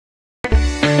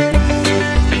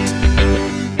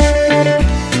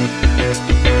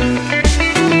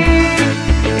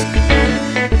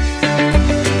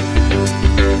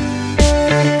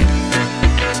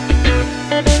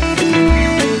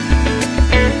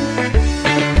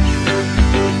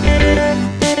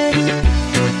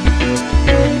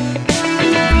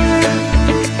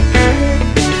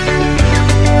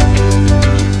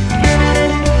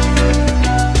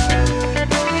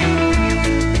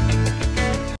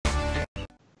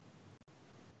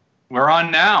We're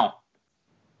on now.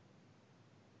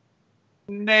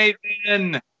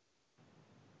 Nathan.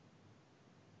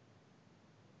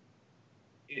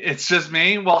 It's just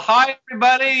me. Well, hi,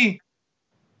 everybody.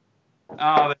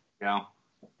 Oh, there you go.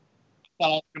 I thought I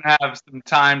was going to have some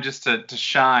time just to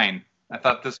shine. I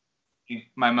thought this would be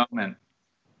my moment.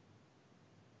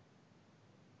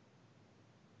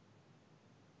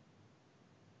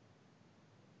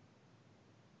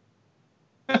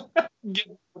 Get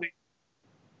ready.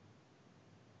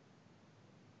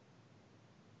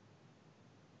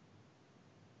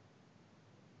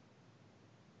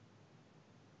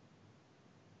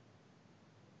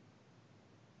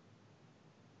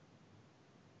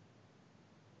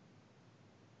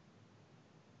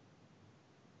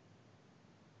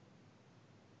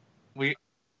 We,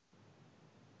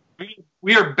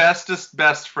 we are bestest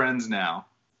best friends now.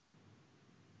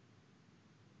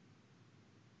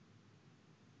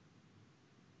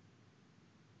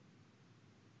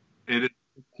 It is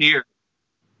here.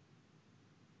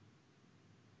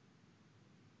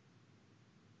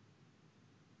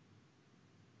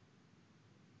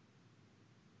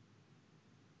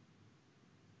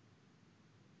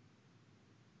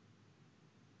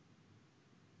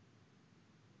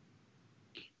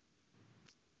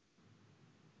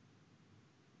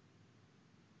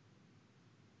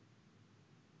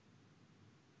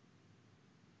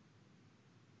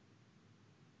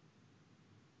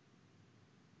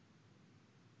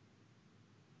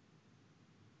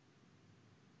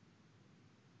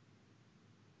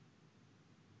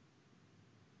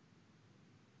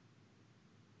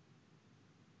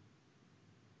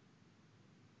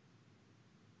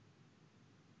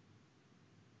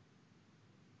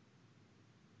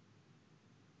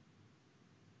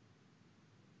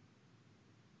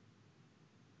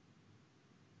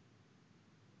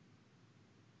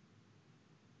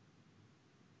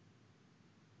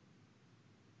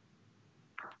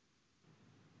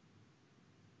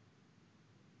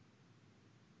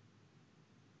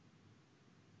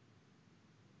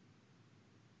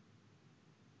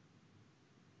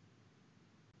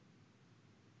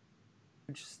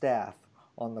 Staff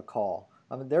on the call.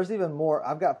 I mean, there's even more.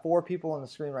 I've got 4 people on the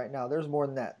screen right now. There's more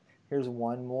than that. Here's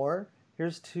 1 more.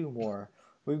 Here's 2 more.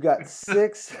 We've got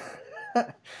 6.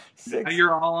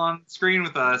 You're all on screen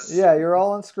with us. Yeah, you're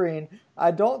all on screen.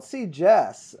 I don't see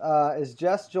Jess. Is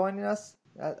Jess joining us?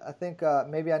 I think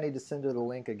maybe I need to send her the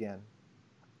link again.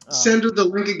 Send her the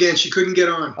link again. She couldn't get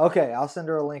on. Okay, I'll send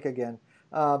her a link again.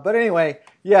 But anyway,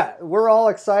 yeah, we're all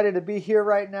excited to be here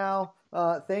right now.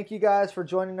 Thank you guys for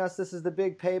joining us. This is the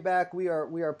big payback. We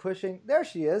are pushing. There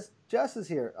she is. Jess is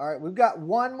here. All right, we've got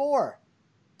 1 more.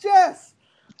 Jess.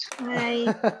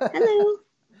 Hi.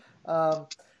 Hello.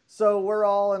 So we're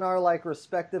all in our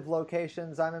respective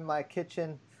locations. I'm in my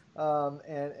kitchen,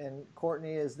 and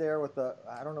Courtney is there with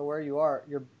I don't know where you are.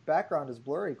 Your background is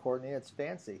blurry, Courtney. It's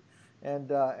fancy,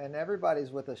 and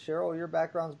everybody's with us. Cheryl, your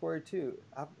background's blurry too.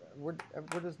 We're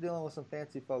just dealing with some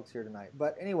fancy folks here tonight.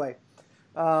 But anyway.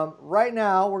 Right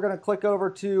now, we're going to click over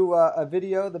to a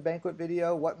video, the banquet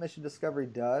video, what Mission Discovery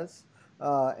does.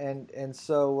 And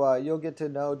so you'll get to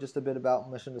know just a bit about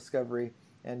Mission Discovery.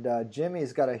 And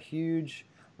Jimmy's got a huge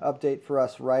update for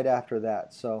us right after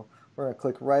that. So we're going to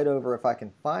click right over if I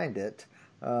can find it.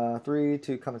 3,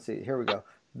 2, come and see. Here we go.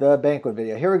 The banquet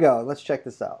video. Here we go. Let's check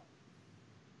this out.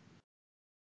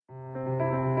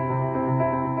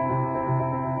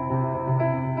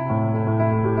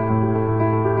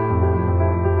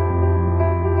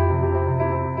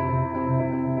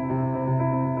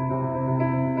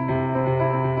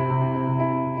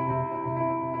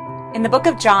 In the book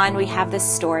of John, we have this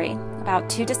story about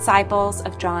 2 disciples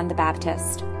of John the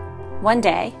Baptist. One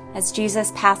day, as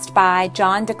Jesus passed by,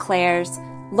 John declares,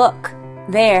 "Look,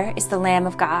 there is the Lamb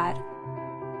of God."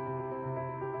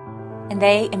 And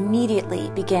they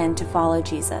immediately begin to follow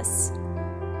Jesus.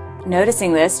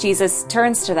 Noticing this, Jesus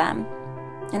turns to them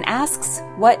and asks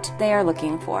what they are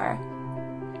looking for.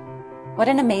 What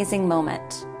an amazing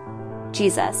moment.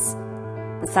 Jesus,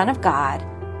 the Son of God,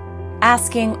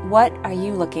 asking, "What are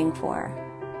you looking for?"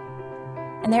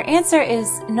 And their answer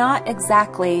is not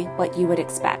exactly what you would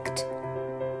expect.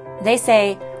 They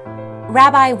say,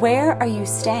 "Rabbi, where are you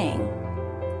staying?"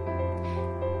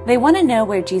 They want to know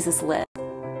where Jesus lived.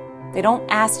 They don't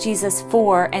ask Jesus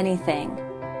for anything.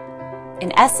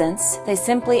 In essence, they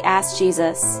simply ask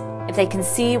Jesus if they can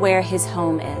see where his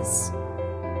home is.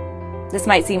 This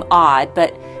might seem odd,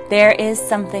 but there is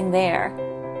something there.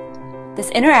 This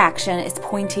interaction is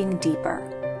pointing deeper.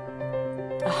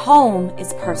 A home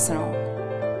is personal.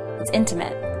 It's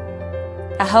intimate.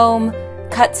 A home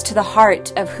cuts to the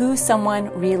heart of who someone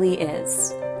really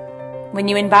is. When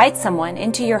you invite someone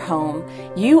into your home,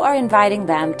 you are inviting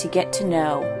them to get to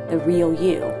know the real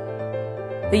you.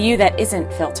 The you that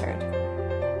isn't filtered.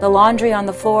 The laundry on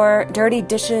the floor, dirty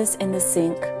dishes in the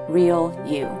sink, real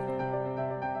you.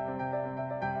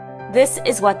 This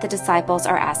is what the disciples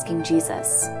are asking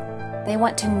Jesus. They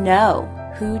want to know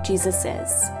who Jesus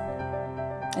is.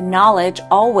 And knowledge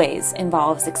always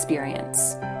involves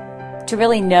experience. To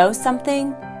really know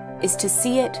something is to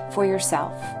see it for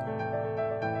yourself.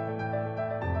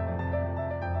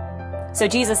 So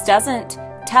Jesus doesn't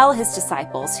tell his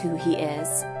disciples who he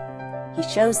is. He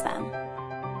shows them.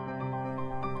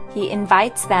 He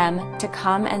invites them to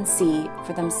come and see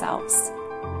for themselves.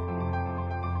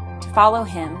 To follow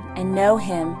him and know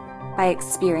him by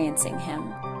experiencing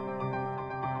him.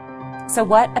 So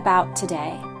what about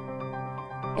today?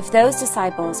 If those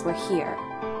disciples were here,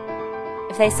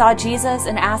 if they saw Jesus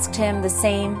and asked him the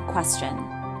same question,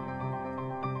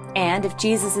 and if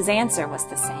Jesus' answer was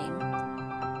the same,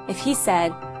 if he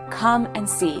said, "Come and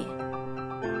see,"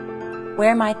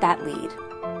 where might that lead?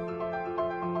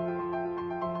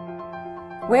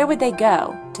 Where would they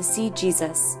go to see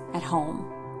Jesus at home?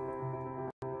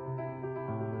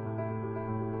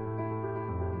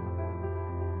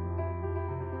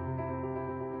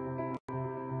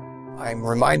 I'm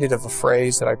reminded of a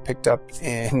phrase that I picked up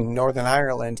in Northern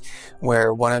Ireland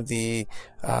where one of the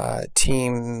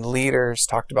team leaders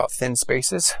talked about thin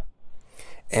spaces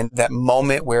and that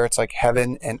moment where it's like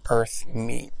heaven and earth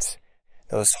meet.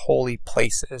 Those holy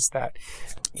places that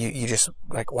you just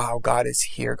like, wow, God is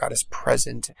here, God is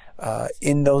present.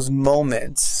 In those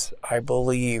moments, I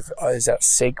believe, is that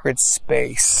sacred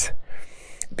space,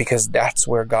 because that's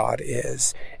where God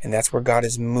is, and that's where God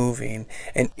is moving.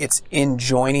 And it's in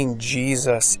joining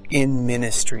Jesus in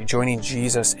ministry, joining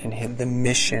Jesus in the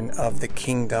mission of the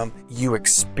kingdom, you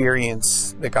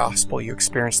experience the gospel, you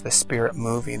experience the Spirit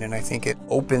moving. And I think it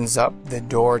opens up the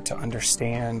door to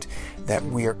understand that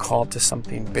we are called to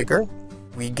something bigger.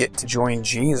 We get to join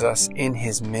Jesus in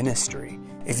his ministry.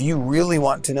 If you really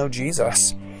want to know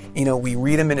Jesus, we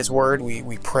read him in his word,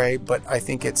 we pray, but I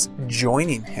think it's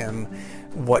joining him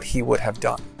what he would have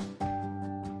done.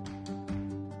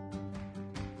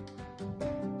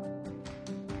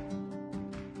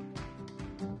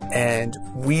 And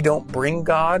we don't bring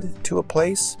God to a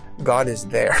place. God is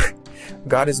there.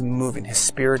 God is moving. His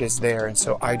Spirit is there. And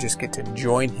so I just get to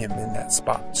join him in that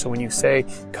spot. So when you say,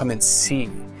 come and see,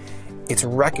 it's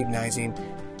recognizing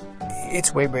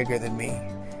it's way bigger than me.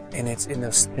 And it's in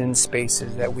those thin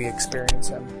spaces that we experience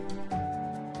him.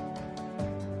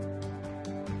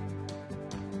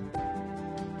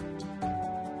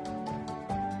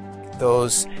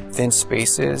 Those thin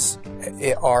spaces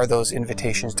are those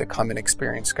invitations to come and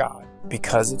experience God,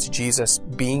 because it's Jesus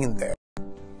being there.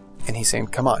 And he's saying,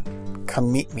 come on,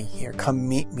 come meet me here. Come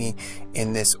meet me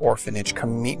in this orphanage.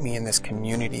 Come meet me in this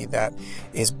community that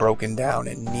is broken down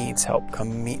and needs help.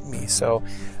 Come meet me. So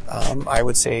I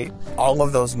would say all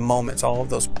of those moments, all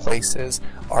of those places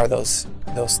are those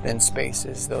thin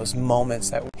spaces, those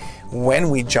moments that when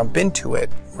we jump into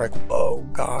it, we're like, oh,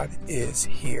 God is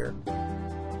here.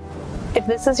 If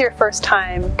this is your first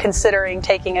time considering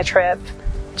taking a trip,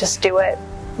 just do it.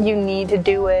 You need to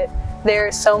do it. There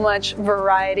is so much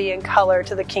variety and color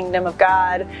to the kingdom of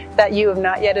God that you have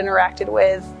not yet interacted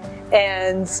with,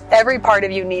 and every part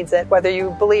of you needs it, whether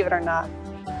you believe it or not.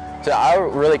 So I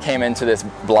really came into this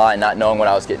blind, not knowing what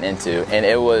I was getting into, and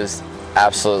it was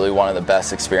absolutely one of the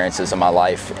best experiences of my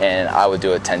life, and I would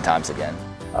do it 10 times again.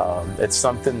 It's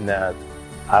something that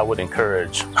I would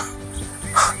encourage.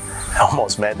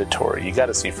 Almost mandatory. You got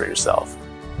to see for yourself.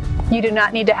 You do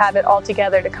not need to have it all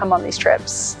together to come on these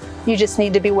trips. You just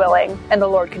need to be willing, and the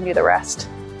Lord can do the rest.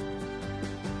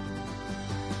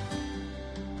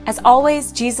 As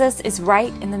always, Jesus is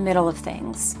right in the middle of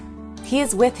things. He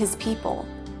is with his people,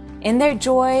 in their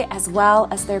joy as well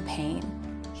as their pain.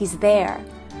 He's there,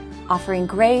 offering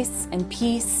grace and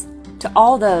peace to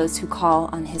all those who call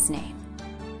on his name.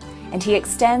 And he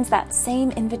extends that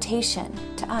same invitation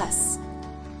to us,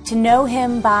 to know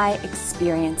him by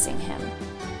experiencing him.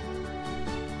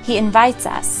 He invites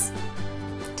us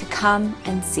to come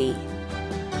and see.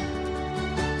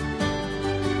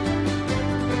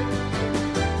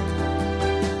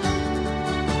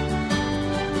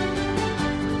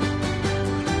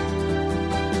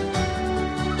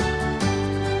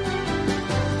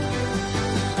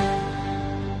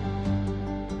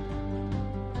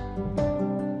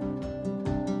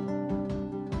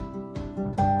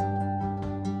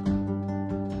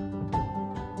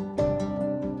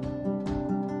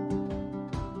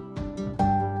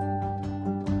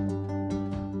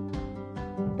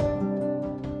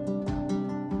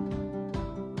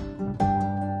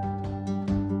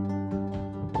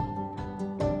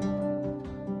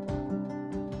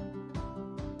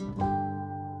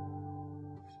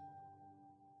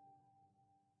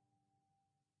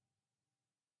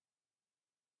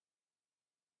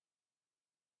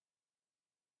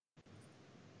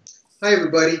 Hi,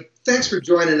 everybody. Thanks for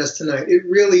joining us tonight. It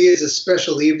really is a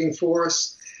special evening for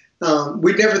us.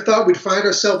 We never thought we'd find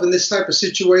ourselves in this type of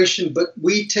situation, but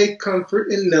we take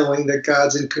comfort in knowing that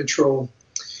God's in control.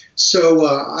 So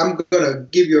I'm going to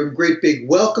give you a great big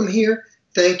welcome here.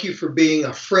 Thank you for being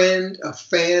a friend, a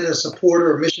fan, a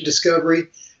supporter of Mission Discovery.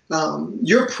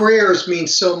 Your prayers mean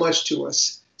so much to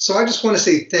us. So I just want to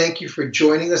say thank you for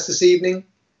joining us this evening.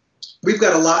 We've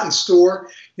got a lot in store.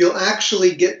 You'll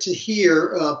actually get to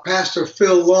hear Pastor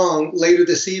Phil Long later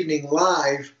this evening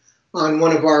live on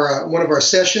one of our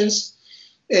sessions,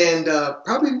 and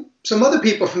probably some other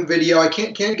people from video. I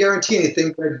can't guarantee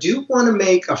anything, but I do want to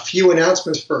make a few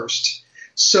announcements first.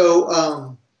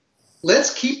 So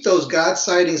let's keep those God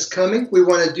sightings coming. We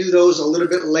want to do those a little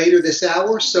bit later this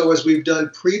hour. So as we've done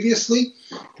previously,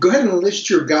 go ahead and list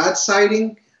your God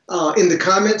sighting in the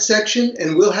comment section,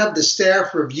 and we'll have the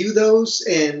staff review those,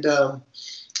 and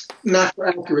not for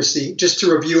accuracy, just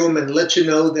to review them and let you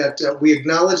know that we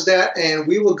acknowledge that, and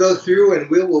we will go through and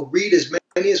we will read as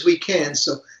many as we can.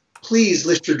 So please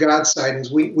list your God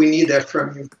sightings. We need that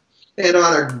from you. And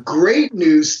on a great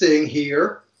news thing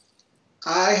here,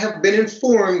 I have been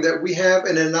informed that we have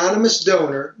an anonymous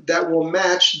donor that will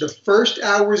match the first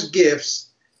hour's gifts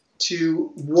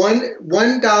to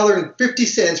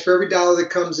 $1.50 for every dollar that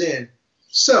comes in.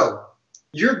 So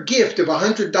your gift of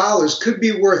 $100 could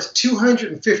be worth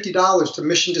 $250 to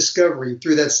Mission Discovery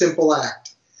through that simple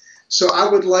act. So I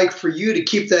would like for you to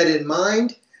keep that in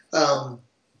mind.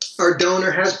 Our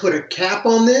donor has put a cap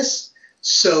on this,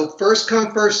 so first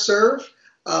come, first serve.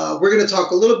 We're going to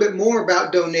talk a little bit more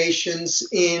about donations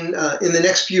in the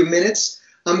next few minutes.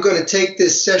 I'm going to take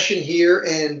this session here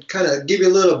and kind of give you a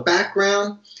little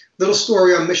background, little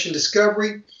story on Mission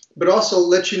Discovery, but also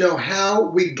let you know how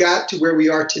we got to where we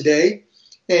are today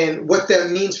and what that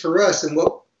means for us and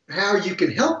how you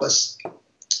can help us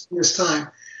this time.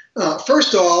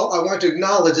 First of all, I want to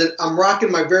acknowledge that I'm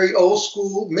rocking my very old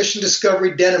school Mission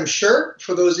Discovery denim shirt.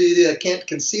 For those of you that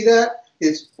can see that,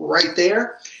 it's right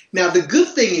there. Now, the good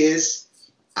thing is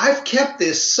I've kept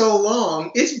this so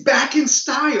long, it's back in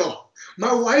style.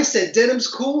 My wife said denim's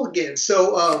cool again,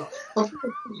 so I'm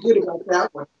feeling pretty good about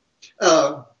that one.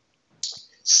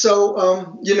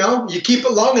 You keep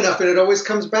it long enough and it always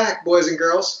comes back, boys and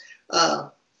girls.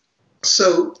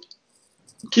 So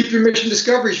keep your Mission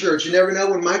Discovery shirts. You never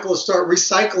know when Michael will start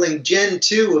recycling Gen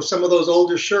 2 of some of those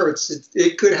older shirts.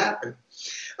 It could happen.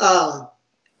 For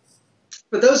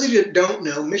those of you that don't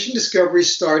know, Mission Discovery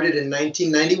started in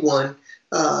 1991.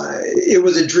 It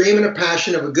was a dream and a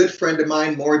passion of a good friend of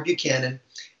mine, Maury Buchanan.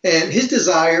 And his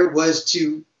desire was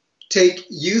to take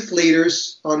youth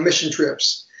leaders on mission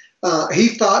trips. He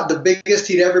thought the biggest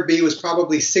he'd ever be was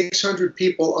probably 600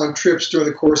 people on trips during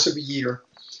the course of a year.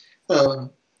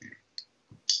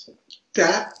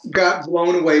 That got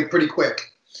blown away pretty quick.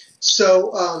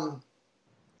 So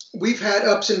we've had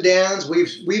ups and downs.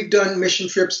 We've done mission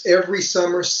trips every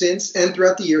summer since and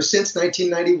throughout the year since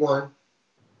 1991.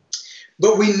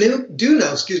 But we do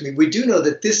know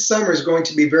that this summer is going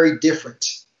to be very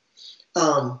different.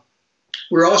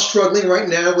 We're all struggling right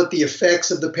now with the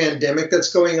effects of the pandemic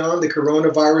that's going on. The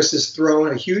coronavirus has thrown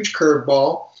a huge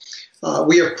curveball.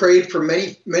 We have prayed for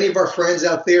many of our friends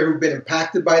out there who've been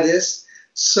impacted by this.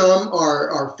 Some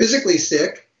are physically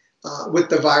sick with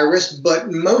the virus, but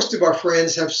most of our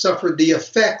friends have suffered the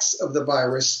effects of the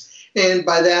virus. And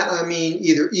by that, I mean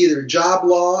either job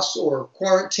loss or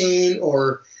quarantine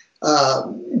or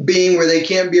being where they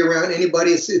can't be around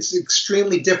anybody. It's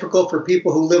extremely difficult for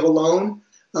people who live alone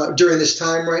during this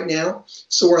time right now.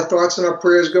 So our thoughts and our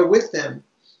prayers go with them.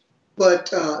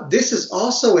 But this has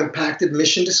also impacted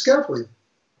Mission Discovery.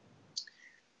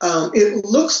 It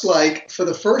looks like for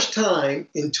the first time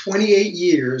in 28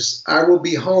 years, I will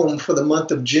be home for the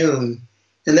month of June.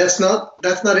 And that's not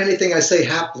anything I say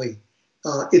happily.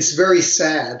 It's very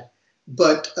sad.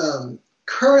 But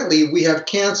currently, we have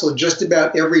canceled just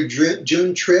about every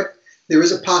June trip. There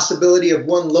is a possibility of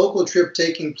one local trip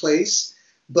taking place,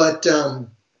 but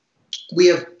we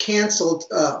have canceled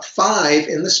 5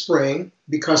 in the spring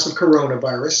because of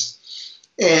coronavirus.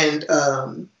 And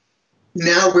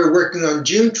now we're working on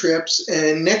June trips,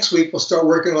 and next week we'll start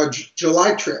working on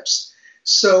July trips.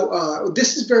 So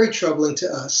this is very troubling to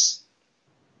us.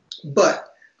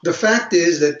 But the fact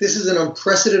is that this is an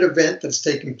unprecedented event that's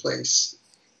taking place.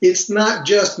 It's not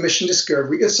just Mission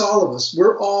Discovery, it's all of us.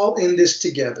 We're all in this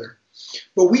together.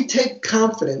 But we take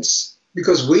confidence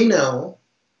because we know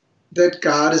that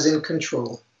God is in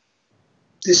control.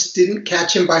 This didn't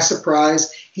catch him by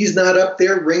surprise. He's not up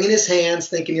there wringing his hands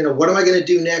thinking, what am I going to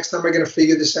do next? How am I going to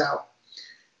figure this out?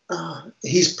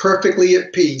 He's perfectly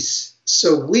at peace.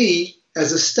 So we,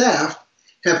 as a staff,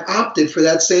 have opted for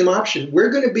that same option. We're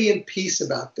going to be in peace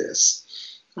about this.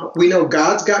 We know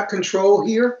God's got control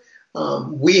here.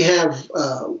 We have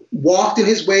walked in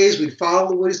his ways. We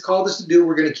follow what he's called us to do.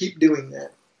 We're going to keep doing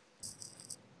that.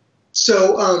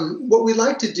 So what we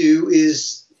like to do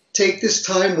is take this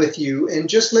time with you and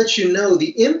just let you know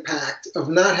the impact of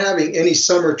not having any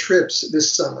summer trips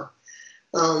this summer.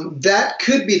 That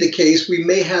could be the case. We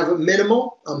may have a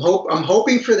minimal. I'm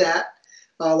hoping for that.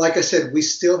 Like I said, we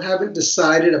still haven't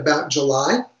decided about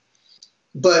July.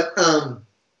 But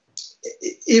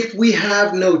if we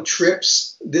have no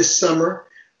trips this summer,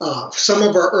 some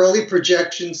of our early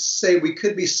projections say we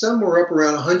could be somewhere up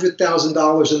around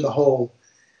 $100,000 in the hole.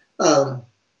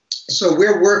 So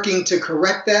we're working to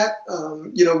correct that.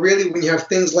 Really, when you have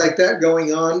things like that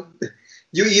going on,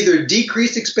 you either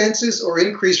decrease expenses or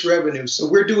increase revenue. So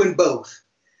we're doing both.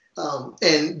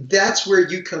 And that's where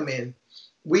you come in.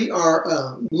 We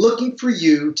are looking for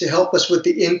you to help us with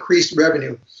the increased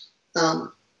revenue.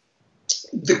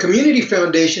 The Community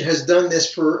Foundation has done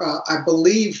this for, I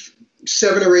believe,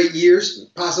 7 or 8 years,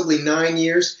 possibly 9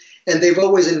 years. And they've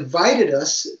always invited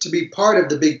us to be part of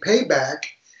the big payback.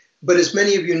 But as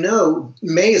many of you know,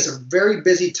 May is a very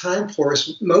busy time for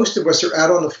us. Most of us are out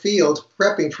on the field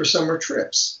prepping for summer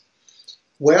trips.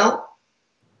 Well,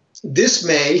 this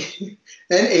May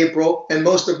and April and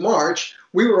most of March,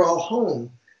 we were all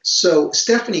home. So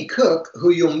Stephanie Cook,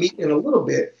 who you'll meet in a little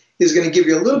bit, is going to give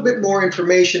you a little bit more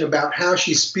information about how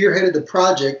she spearheaded the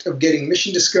project of getting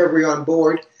Mission Discovery on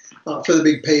board for the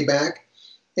big payback.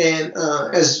 And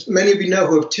as many of you know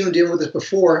who have tuned in with us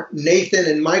before, Nathan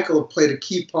and Michael have played a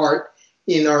key part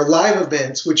in our live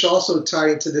events, which also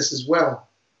tie into this as well.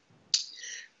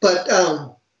 But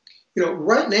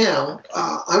right now,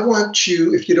 I want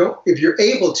you, if you're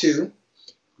able to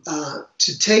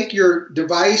take your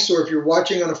device, or if you're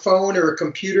watching on a phone or a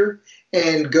computer,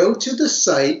 and go to the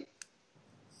site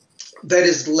that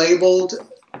is labeled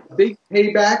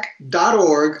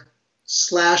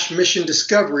bigpayback.org/mission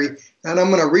discovery. And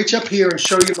I'm going to reach up here and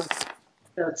show you what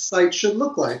that site should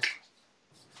look like.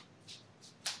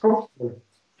 Hopefully.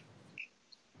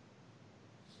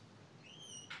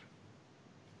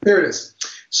 There it is.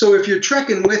 So if you're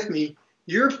trekking with me,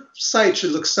 your site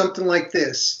should look something like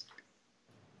this.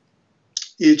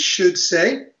 It should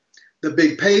say the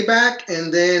big payback,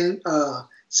 and then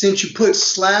since you put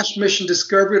 /mission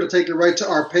discovery, it'll take you right to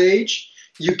our page.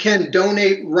 You can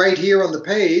donate right here on the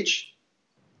page.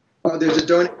 There's a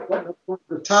donate button up at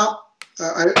the top.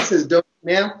 It says donate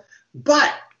now.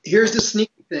 But here's the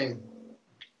sneaky thing.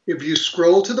 If you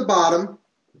scroll to the bottom,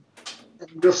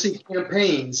 you'll see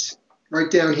campaigns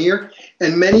right down here.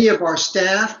 And many of our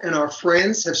staff and our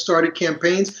friends have started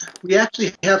campaigns. We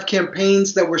actually have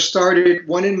campaigns that were started,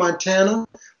 one in Montana,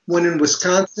 one in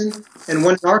Wisconsin, and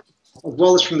one in Arkansas, as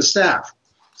well as from the staff.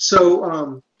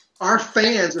 So our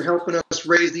fans are helping us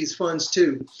raise these funds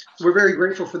too. So we're very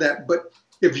grateful for that. But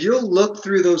if you'll look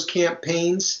through those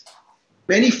campaigns,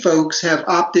 many folks have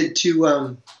opted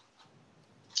to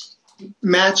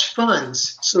match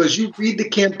funds. So as you read the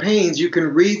campaigns, you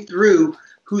can read through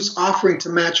who's offering to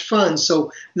match funds.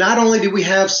 So not only do we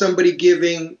have somebody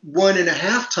giving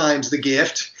 1.5 times the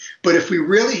gift, but if we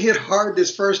really hit hard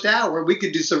this first hour, we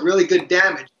could do some really good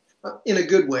damage in a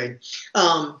good way.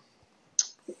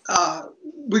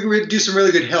 We could do some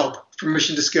really good help for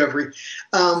Mission Discovery.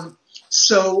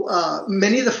 So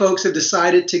many of the folks have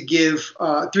decided to give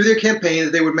through their campaign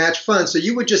that they would match funds. So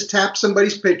you would just tap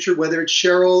somebody's picture, whether it's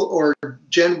Cheryl or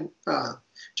Jennifer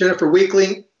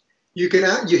Weekling. You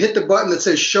hit the button that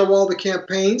says show all the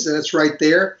campaigns, and it's right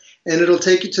there. And it'll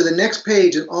take you to the next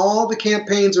page, and all the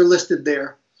campaigns are listed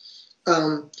there.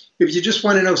 If you just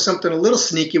want to know something a little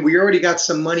sneaky, we already got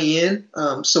some money in.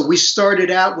 So we started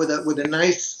out with a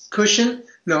nice cushion.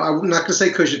 No, I'm not going to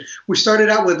say cushion. We started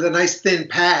out with a nice thin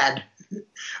pad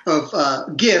of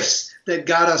gifts that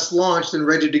got us launched and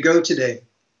ready to go today.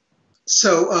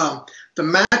 So the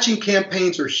matching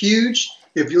campaigns are huge.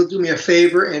 If you'll do me a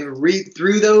favor and read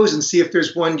through those and see if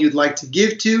there's one you'd like to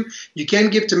give to, you can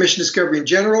give to Mission Discovery in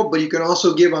general, but you can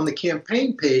also give on the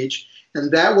campaign page,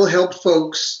 and that will help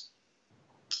folks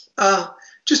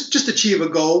just achieve a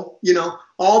goal.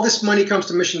 All this money comes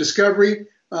to Mission Discovery.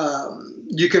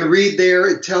 You can read there.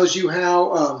 It tells you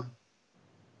how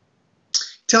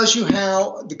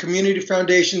the Community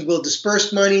Foundation will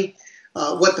disperse money,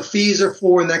 what the fees are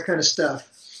for, and that kind of stuff.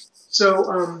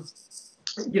 So,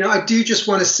 I do just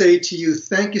want to say to you,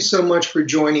 thank you so much for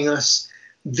joining us.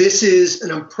 This is an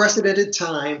unprecedented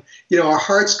time. Our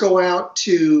hearts go out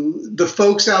to the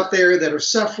folks out there that are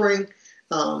suffering.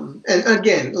 And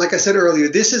again, like I said earlier,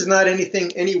 this is not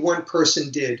anything any one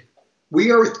person did.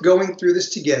 we are going through this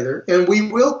together, and we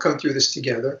will come through this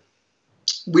together.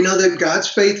 We know that God's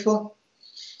faithful.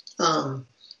 I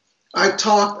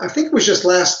think it was just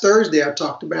last Thursday, I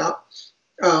talked about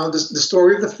the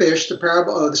story of the fish, the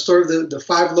parable, the story of the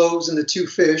 5 loaves and the 2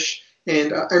 fish.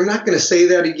 And I'm not going to say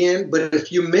that again, but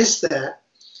if you missed that,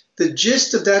 the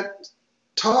gist of that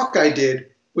talk I did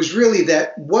was really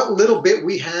that what little bit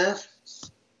we have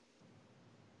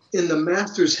in the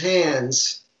master's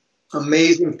hands,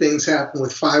 amazing things happen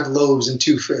with 5 loaves and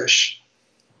 2 fish.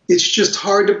 It's just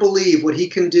hard to believe what he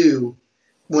can do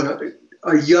when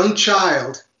a young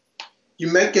child,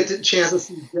 you might get the chance to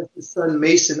see his son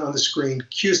Mason on the screen,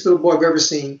 cutest little boy I've ever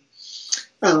seen.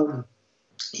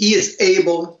 He is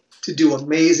able to do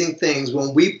amazing things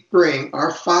when we bring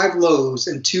our 5 loaves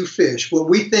and 2 fish, what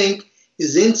we think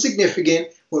is insignificant,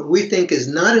 what we think is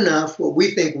not enough, what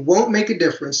we think won't make a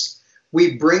difference.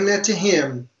 We bring that to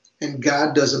him, and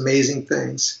God does amazing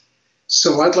things.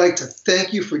 So I'd like to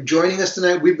thank you for joining us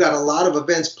tonight. We've got a lot of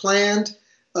events planned.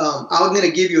 I'm going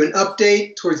to give you an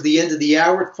update towards the end of the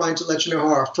hour, trying to let you know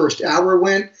how our first hour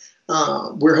went.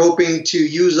 We're hoping to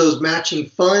use those matching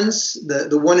funds, the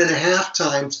 1.5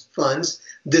 times funds,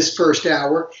 this first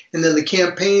hour, and then the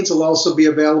campaigns will also be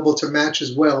available to match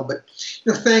as well. But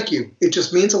thank you. It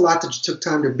just means a lot that you took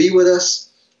time to be with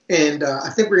us. And I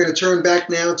think we're going to turn back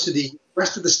now to the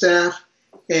rest of the staff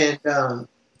and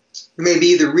maybe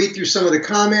either read through some of the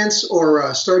comments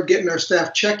or start getting our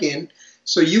staff check-in.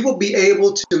 So you will be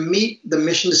able to meet the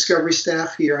Mission Discovery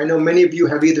staff here. I know many of you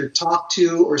have either talked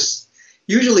to or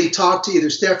usually talk to either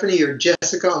Stephanie or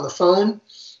Jessica on the phone.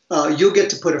 You'll get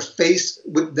to put a face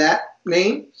with that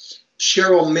name.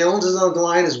 Cheryl Milnes is on the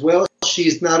line as well.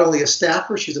 She's not only a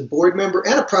staffer, she's a board member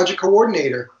and a project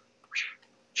coordinator.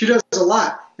 She does a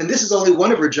lot. And this is only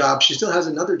one of her jobs. She still has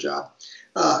another job.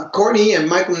 Courtney and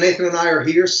Michael, Nathan, and I are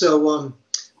here. So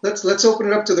let's open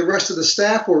it up to the rest of the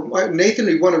staff. Or Nathan,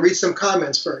 you want to read some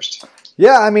comments first?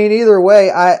 Yeah, I mean, either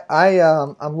way,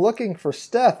 I'm looking for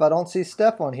Steph. I don't see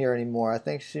Steph on here anymore. I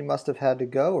think she must have had to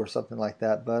go or something like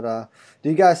that. But do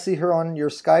you guys see her on your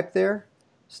Skype there,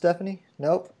 Stephanie?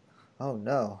 Nope. Oh,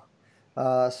 no.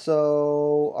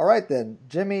 So, all right then.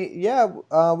 Jimmy, yeah,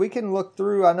 we can look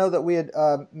through. I know that we had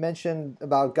mentioned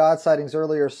about God sightings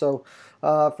earlier, so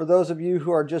for those of you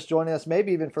who are just joining us,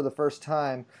 maybe even for the first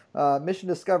time, Mission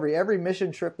Discovery, every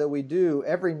mission trip that we do,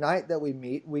 every night that we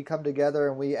meet, we come together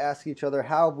and we ask each other,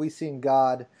 how have we seen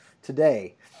God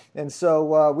today? And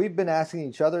so we've been asking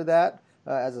each other that.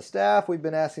 As a staff, we've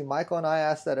been asking, Michael and I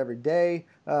ask that every day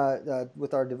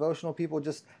with our devotional people,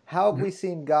 just how have we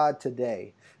seen God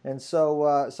today? And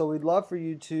so we'd love for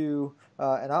you to,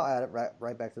 and I'll add it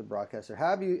right back to the broadcaster. How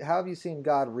have you seen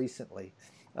God recently?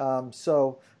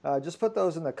 So just put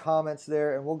those in the comments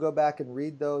there, and we'll go back and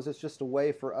read those. It's just a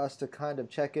way for us to kind of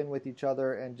check in with each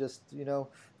other and just,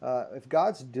 if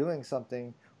God's doing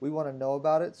something, we want to know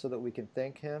about it so that we can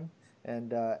thank Him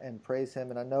and praise Him.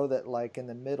 And I know that, like, in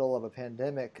the middle of a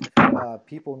pandemic,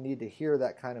 people need to hear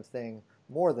that kind of thing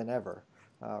more than ever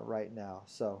right now.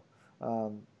 So,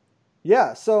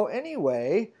 yeah. So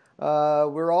anyway,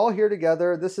 we're all here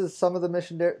together. This is some of the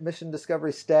Mission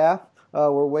Discovery staff.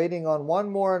 We're waiting on one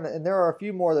more, and there are a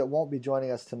few more that won't be joining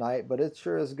us tonight. But it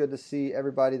sure is good to see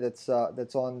everybody that's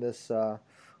on this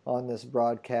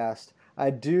broadcast. I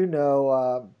do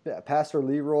know Pastor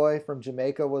Leroy from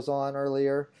Jamaica was on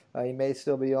earlier. He may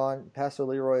still be on. Pastor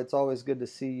Leroy, it's always good to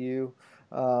see you.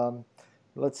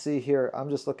 Let's see here. I'm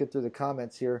just looking through the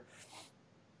comments here.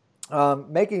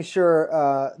 Making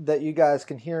sure that you guys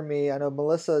can hear me. I know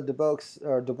Melissa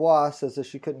Dubois says that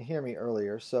she couldn't hear me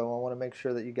earlier, so I want to make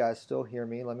sure that you guys still hear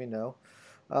me. Let me know.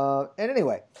 And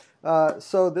anyway,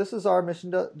 so this is our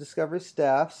Mission Discovery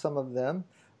staff, some of them.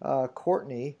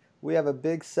 Courtney, we have a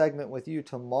big segment with you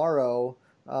tomorrow.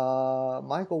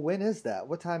 Michael, when is that?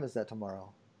 What time is that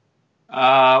tomorrow?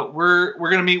 We're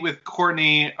gonna meet with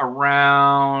Courtney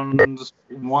around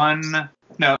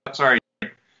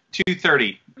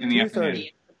 2:30 in the afternoon.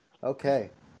 Okay,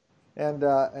 and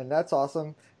that's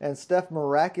awesome. And Steph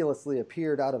miraculously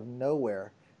appeared out of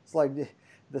nowhere. It's like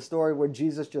the story where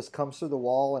Jesus just comes through the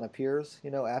wall and appears,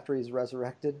 after he's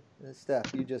resurrected. And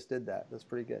Steph, you just did that. That's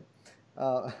pretty good.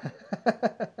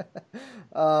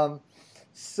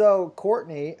 So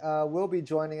Courtney will be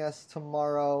joining us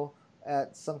tomorrow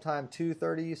at sometime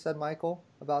 2:30. You said, Michael,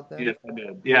 about them? Yes, I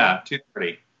did. Yeah,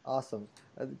 2:30. Awesome.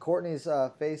 Courtney's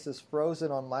face is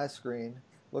frozen on my screen.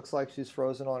 Looks like she's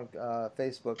frozen on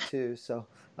Facebook too. So,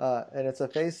 and it's a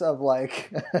face of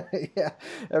like, yeah.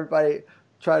 Everybody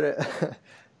try to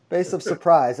Face of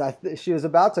surprise. She was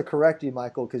about to correct you,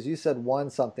 Michael, because you said one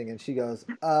something, and she goes,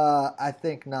 I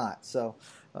think not. So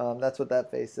that's what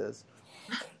that face is.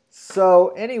 So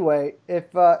anyway,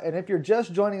 if you're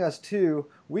just joining us too,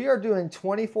 we are doing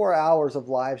 24 hours of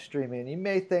live streaming. You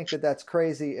may think that that's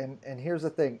crazy, and here's the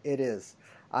thing, it is.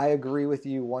 I agree with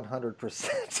you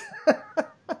 100%.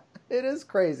 It is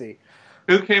crazy.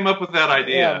 Who came up with that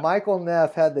idea? Yeah, Michael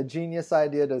Neff had the genius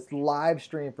idea to live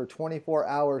stream for 24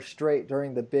 hours straight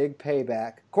during the big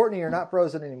payback. Courtney, you're not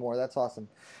frozen anymore. That's awesome.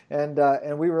 And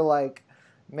we were like,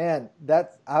 man,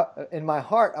 in my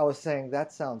heart, I was saying,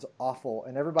 that sounds awful.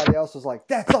 And everybody else was like,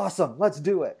 that's awesome. Let's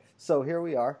do it. So here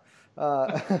we are.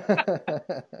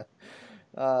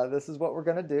 This is what we're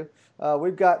going to do.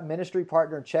 We've got ministry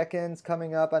partner check-ins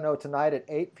coming up. I know tonight at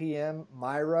 8 p.m.,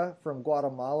 Myra from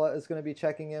Guatemala is going to be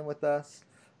checking in with us.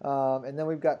 And then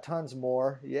we've got tons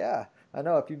more. Yeah, I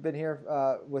know if you've been here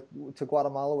to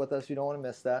Guatemala with us, you don't want to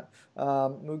miss that.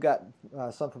 We've got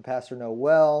some from Pastor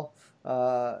Noel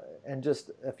and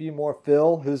just a few more.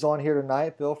 Phil, who's on here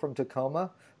tonight, Phil from Tacoma,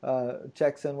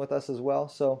 checks in with us as well.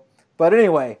 So, but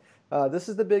anyway, this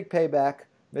is the big payback.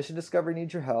 Mission Discovery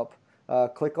needs your help.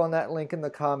 Click on that link in the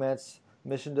comments,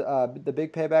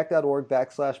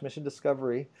 thebigpayback.org/Mission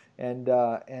Discovery, and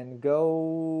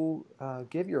go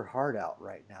give your heart out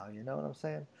right now. You know what I'm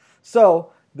saying?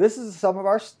 So this is some of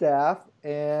our staff,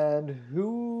 and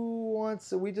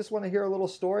we just want to hear a little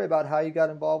story about how you got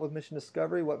involved with Mission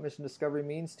Discovery, what Mission Discovery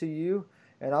means to you.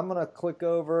 And I'm going to click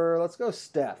over. Let's go,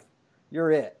 Steph.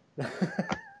 You're it.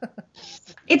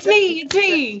 It's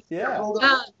me. Yeah. Hold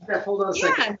on a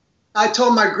second. I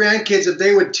told my grandkids if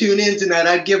they would tune in tonight,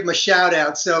 I'd give them a shout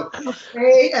out. So,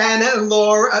 hey, Anna and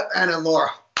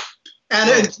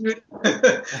Jude,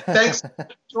 thanks for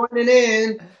joining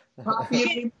in.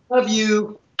 Poppy, love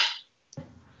you.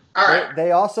 All right.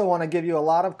 They also want to give you a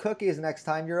lot of cookies next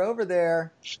time you're over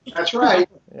there. That's right.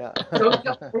 Yeah.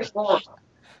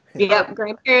 Yep,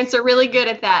 grandparents are really good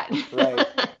at that. Right.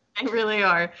 They really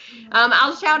are.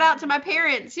 I'll shout out to my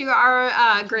parents who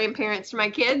are grandparents to my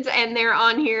kids, and they're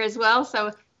on here as well.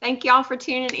 So thank y'all for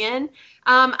tuning in.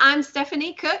 I'm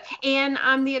Stephanie Cook, and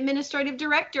I'm the administrative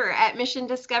director at Mission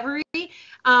Discovery.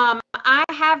 I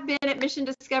have been at Mission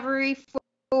Discovery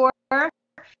for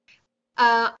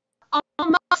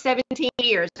almost 17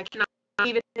 years. I cannot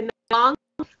believe it's been that long,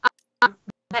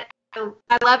 but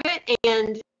I love it,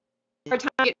 and for time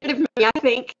to get rid of me, I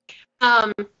think.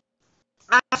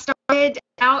 I started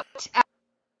out at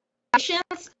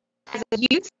missions as a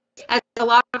youth, as a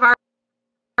lot of our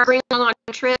bring on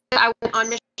trips. I went on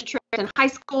mission trips in high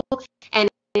school and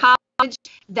in college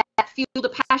that fueled a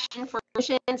passion for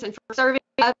missions and for serving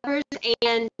others.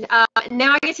 And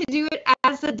now I get to do it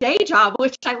as a day job,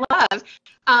 which I love.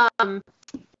 I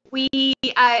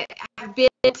have been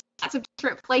to lots of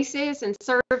different places and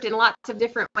served in lots of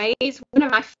different ways. One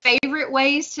of my favorite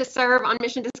ways to serve on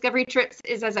Mission Discovery trips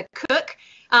is as a cook,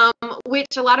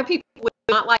 which a lot of people would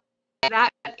not like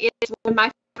that. It's one of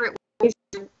my favorite ways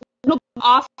to little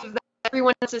off of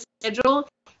everyone's schedule.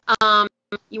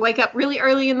 You wake up really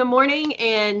early in the morning,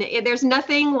 and there's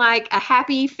nothing like a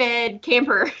happy fed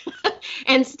camper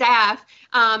and staff,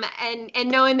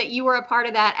 and knowing that you were a part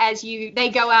of that as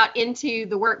they go out into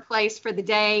the workplace for the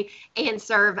day and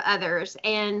serve others.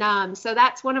 And so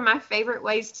that's one of my favorite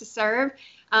ways to serve.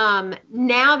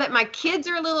 Now that my kids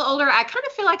are a little older, I kind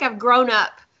of feel like I've grown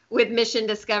up with Mission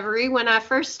Discovery. When I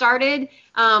first started,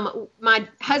 my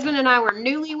husband and I were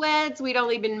newlyweds. We'd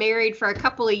only been married for a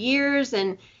couple of years,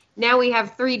 and now we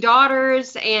have 3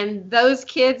 daughters, and those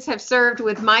kids have served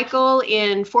with Michael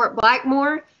in Fort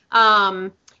Blackmore.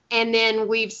 And then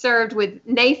we've served with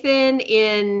Nathan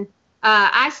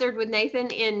I served with Nathan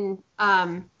in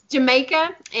Jamaica,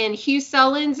 and Hugh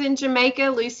Sullins in Jamaica.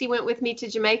 Lucy went with me to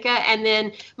Jamaica. And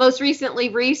then most recently,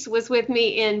 Reese was with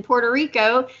me in Puerto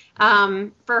Rico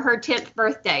for her 10th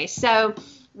birthday. So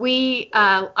we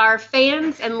are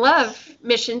fans and love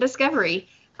Mission Discovery.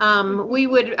 We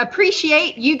would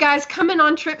appreciate you guys coming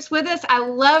on trips with us. I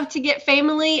love to get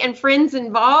family and friends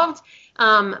involved.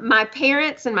 My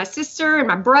parents and my sister and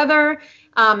my brother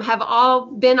have all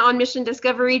been on Mission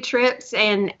Discovery trips,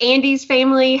 and Andy's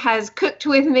family has cooked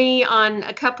with me on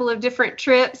a couple of different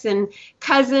trips, and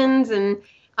cousins, and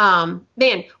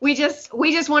man, we just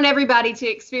want everybody to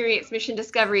experience Mission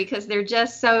Discovery because they're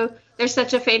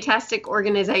such a fantastic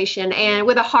organization and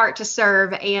with a heart to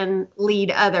serve and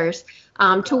lead others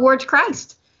towards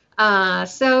Christ.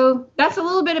 So that's a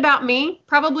little bit about me,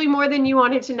 probably more than you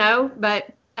wanted to know, but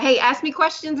hey, ask me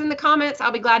questions in the comments.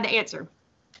 I'll be glad to answer.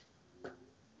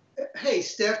 Hey,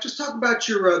 Steph, just talk about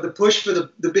your the push for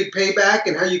the big payback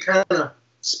and how you kind of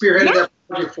spearheaded that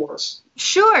project for us.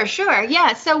 Sure.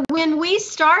 Yeah. So when we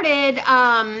started,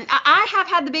 I have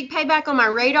had the Big Payback on my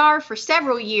radar for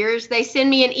several years. They send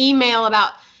me an email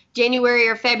about January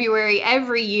or February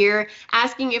every year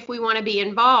asking if we want to be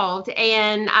involved.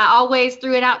 And I always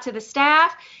threw it out to the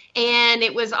staff. And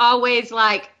it was always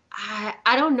like,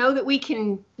 I don't know that we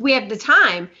have the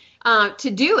time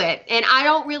to do it. And I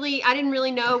didn't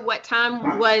really know what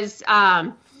time was,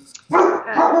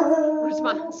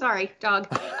 sorry, dog.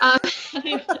 I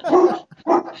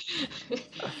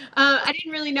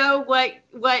didn't really know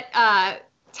what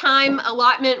time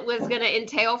allotment was going to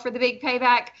entail for the Big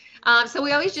Payback. So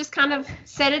we always just kind of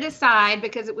set it aside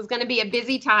because it was going to be a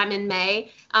busy time in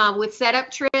May with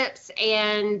setup trips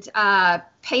and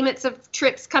payments of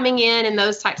trips coming in and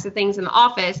those types of things in the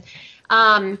office.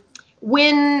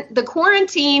 When the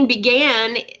quarantine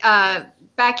began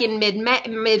back in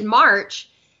mid-March,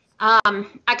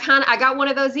 I got one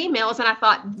of those emails and I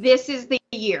thought, this is the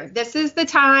year. This is the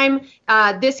time.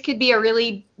 This could be a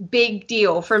really big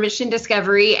deal for Mission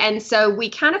Discovery. And so we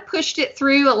kind of pushed it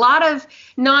through. A lot of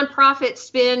nonprofits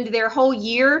spend their whole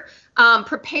year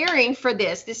preparing for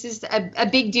this. This is a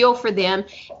big deal for them.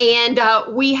 And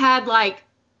we had like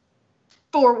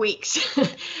 4 weeks.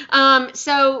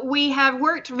 So we have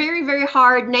worked very, very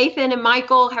hard. Nathan and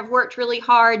Michael have worked really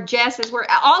hard. Jess has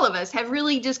worked. All of us have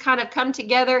really just kind of come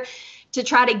together to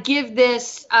try to give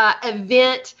this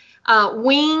event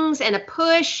wings and a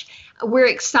push. We're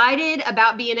excited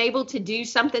about being able to do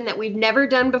something that we've never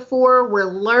done before.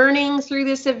 We're learning through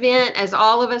this event, as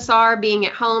all of us are, being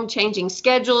at home, changing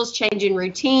schedules, changing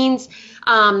routines.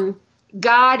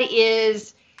 God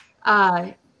is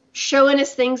showing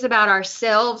us things about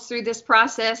ourselves through this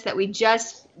process that we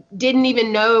just didn't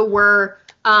even know were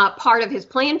part of his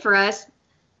plan for us.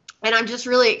 And I'm just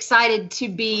really excited to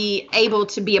be able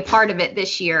to be a part of it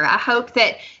this year. I hope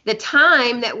that the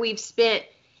time that we've spent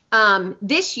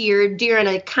this year during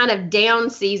a kind of down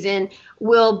season,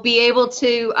 we'll be able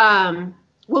to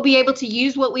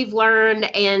use what we've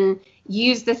learned and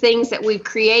use the things that we've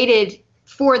created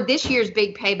for this year's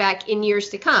Big Payback in years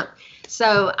to come.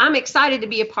 So I'm excited to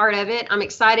be a part of it. I'm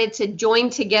excited to join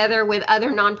together with other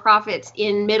nonprofits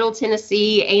in Middle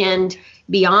Tennessee and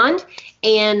beyond,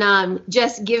 and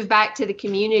just give back to the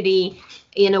community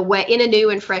in a new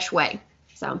and fresh way.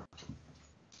 So,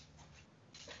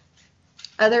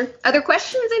 other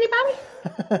questions, anybody?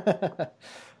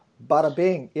 Bada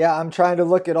bing. Yeah, I'm trying to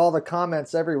look at all the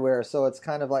comments everywhere, so it's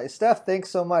kind of like, Steph, thanks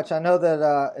so much. I know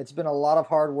that it's been a lot of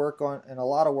hard work and a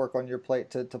lot of work on your plate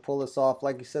to pull this off.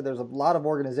 Like you said, there's a lot of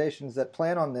organizations that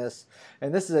plan on this,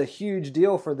 and this is a huge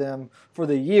deal for them for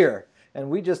the year. And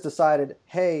we just decided,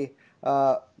 hey,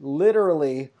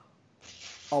 literally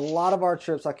a lot of our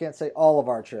trips, I can't say all of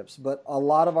our trips, but a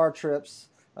lot of our trips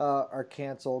are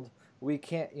canceled. We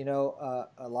can't, a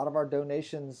lot of our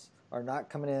donations are not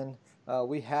coming in.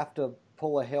 We have to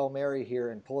pull a Hail Mary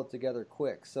here and pull it together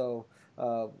quick. So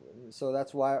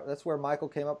that's where Michael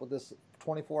came up with this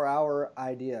 24-hour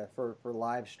idea for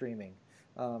live streaming.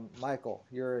 Michael,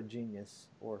 you're a genius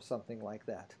or something like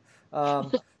that.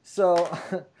 And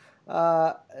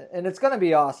it's going to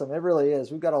be awesome. It really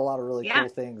is. We've got a lot of really cool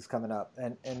things coming up,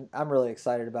 and I'm really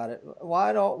excited about it.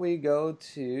 Why don't we go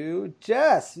to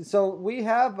Jess? So we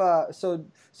have so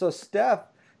Steph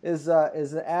is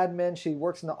an admin. She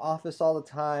works in the office all the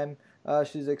time.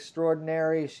 She's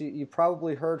extraordinary. You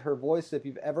probably heard her voice if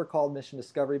you've ever called Mission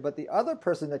Discovery. But the other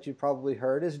person that you probably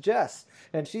heard is Jess,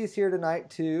 and she's here tonight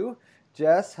too.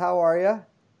 Jess, how are you?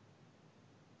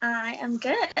 I am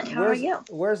good. How are you?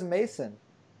 Where's Mason?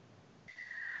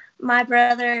 My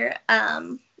brother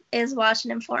is watching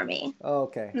him for me. Oh,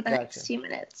 okay. For the next few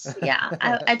minutes. Yeah.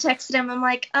 I texted him. I'm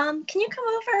like, can you come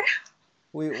over?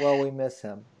 We miss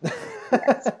him.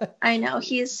 Yes, I know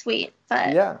he's sweet,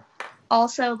 but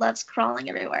also loves crawling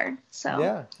everywhere.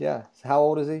 So yeah. How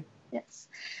old is he? Yes,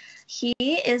 he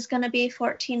is going to be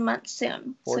 14 months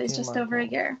soon. So he's just over a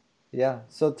year. Yeah.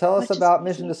 So tell us about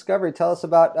Mission Discovery. Tell us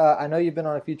about. I know you've been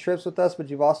on a few trips with us, but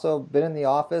you've also been in the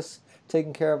office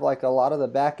taking care of like a lot of the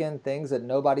back end things that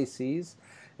nobody sees.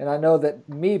 And I know that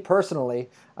me personally,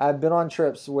 I've been on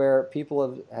trips where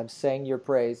people have sang your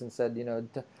praise and said,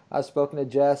 I've spoken to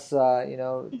Jess,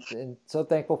 and so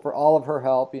thankful for all of her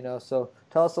help, So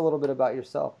tell us a little bit about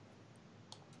yourself.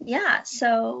 Yeah,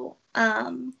 so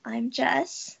I'm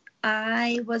Jess.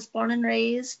 I was born and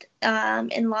raised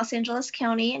in Los Angeles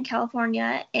County in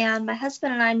California, and my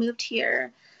husband and I moved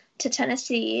here to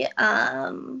Tennessee,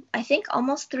 I think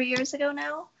almost 3 years ago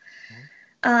now.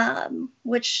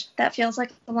 Which that feels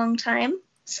like a long time.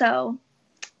 So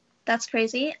that's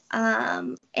crazy.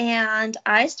 And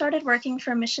I started working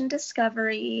for Mission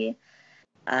Discovery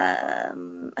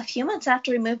a few months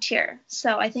after we moved here.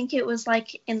 So I think it was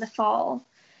like in the fall.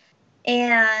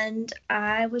 And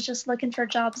I was just looking for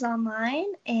jobs online,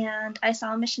 and I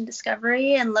saw Mission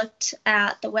Discovery and looked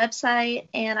at the website,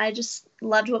 and I just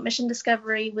loved what Mission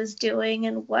Discovery was doing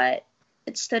and what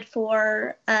it stood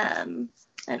for, and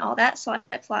all that. So I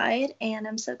applied, and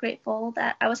I'm so grateful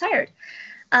that I was hired.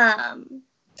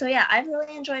 So yeah, I've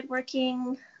really enjoyed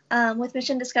working with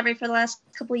Mission Discovery for the last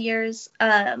couple of years.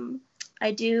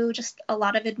 I do just a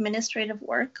lot of administrative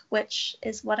work, which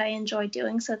is what I enjoy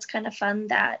doing. So it's kind of fun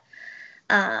that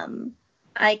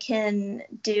I can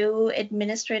do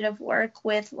administrative work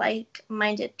with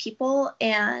like-minded people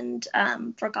and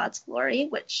for God's glory,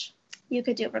 which you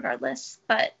could do regardless,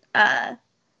 but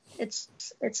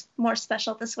it's more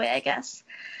special this way, I guess.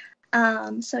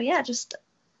 So yeah, just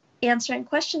answering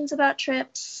questions about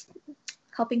trips,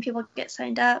 helping people get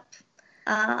signed up,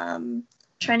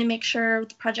 trying to make sure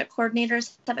the project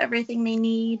coordinators have everything they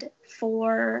need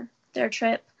for their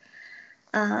trip,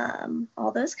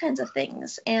 all those kinds of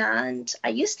things. And I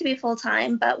used to be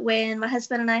full-time, but when my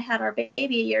husband and I had our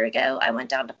baby a year ago, I went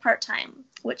down to part-time,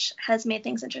 which has made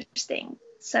things interesting.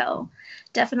 So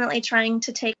definitely trying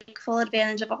to take full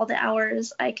advantage of all the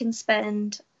hours I can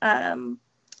spend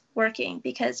working,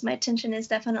 because my attention is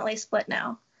definitely split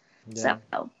now. Yeah.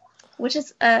 So, which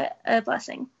is a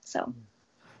blessing. So.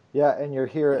 Yeah, and you're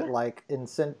here at like in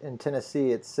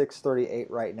Tennessee, it's 6:38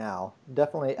 right now.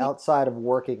 Definitely outside of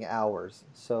working hours.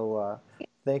 So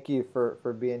thank you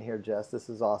for being here, Jess. This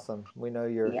is awesome. We know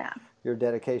your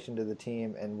dedication to the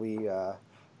team, and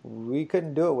we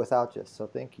couldn't do it without you. So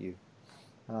thank you.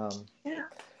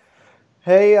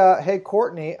 Hey,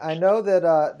 Courtney. I know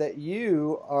that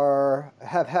you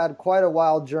have had quite a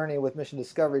wild journey with Mission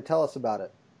Discovery. Tell us about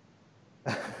it.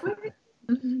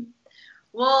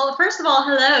 Well, first of all,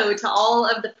 hello to all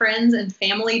of the friends and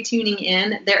family tuning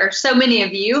in. There are so many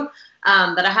of you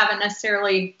that I haven't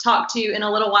necessarily talked to in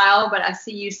a little while, but I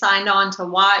see you signed on to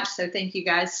watch. So thank you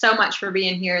guys so much for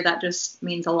being here. That just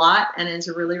means a lot and is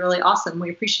really, really awesome.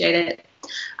 We appreciate it.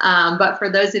 But for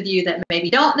those of you that maybe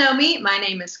don't know me, my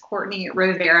name is Courtney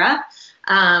Rivera.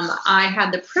 I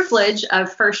had the privilege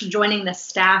of first joining the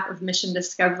staff of Mission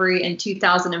Discovery in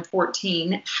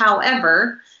 2014.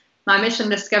 However, my Mission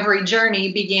Discovery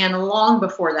journey began long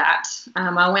before that.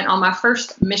 I went on my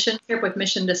first mission trip with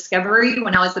Mission Discovery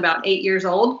when I was about 8 years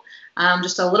old,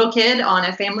 just a little kid on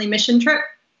a family mission trip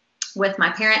with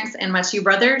my parents and my two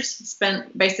brothers.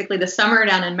 Spent basically the summer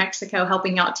down in Mexico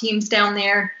helping out teams down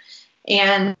there,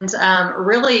 and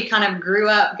really kind of grew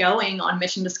up going on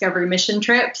Mission Discovery mission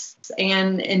trips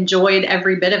and enjoyed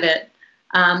every bit of it.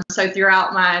 So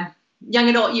throughout my young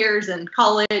adult years and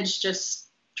college, just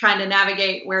trying to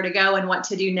navigate where to go and what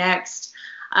to do next,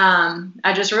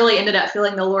 I just really ended up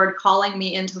feeling the Lord calling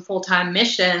me into full-time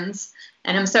missions.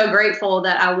 And I'm so grateful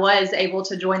that I was able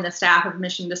to join the staff of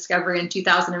Mission Discovery in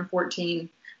 2014.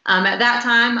 At that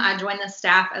time, I joined the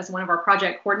staff as one of our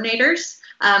project coordinators.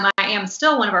 I am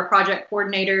still one of our project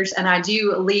coordinators, and I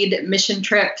do lead mission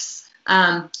trips,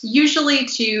 usually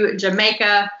to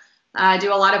Jamaica. I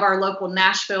do a lot of our local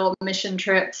Nashville mission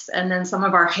trips, and then some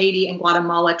of our Haiti and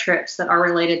Guatemala trips that are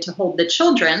related to Hold the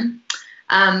Children,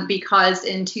 because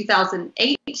in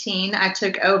 2018, I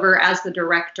took over as the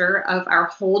director of our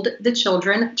Hold the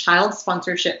Children child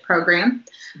sponsorship program.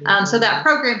 So that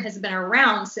program has been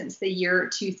around since the year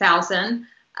 2000,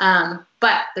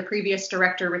 but the previous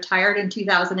director retired in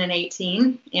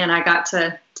 2018, and I got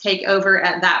to take over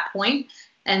at that point.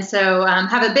 And so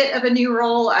have a bit of a new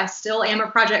role. I still am a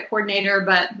project coordinator,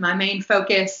 but my main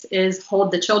focus is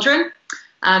Hold the Children.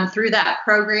 Through that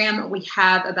program, we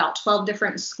have about 12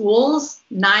 different schools.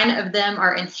 9 of them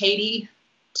are in Haiti,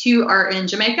 2 are in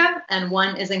Jamaica, and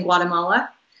 1 is in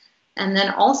Guatemala. And then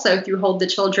also through Hold the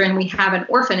Children, we have an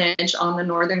orphanage on the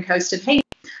northern coast of Haiti.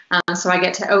 So I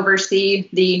get to oversee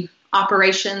the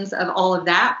operations of all of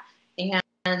that, and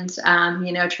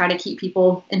try to keep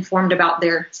people informed about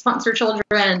their sponsor children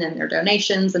and their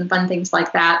donations and fun things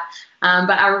like that.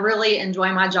 But I really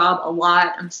enjoy my job a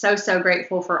lot. I'm so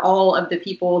grateful for all of the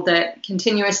people that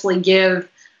continuously give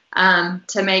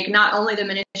to make not only the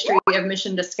ministry of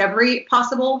Mission Discovery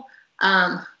possible,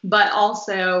 but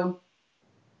also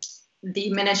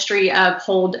the ministry of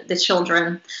Hold the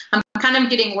Children. I'm kind of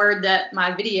getting word that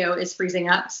my video is freezing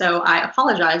up, so I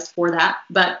apologize for that,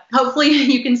 but hopefully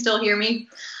you can still hear me.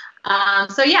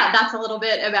 So yeah, that's a little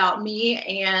bit about me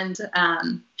and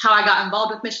how I got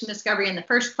involved with Mission Discovery in the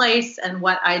first place and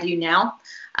what I do now.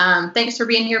 Thanks for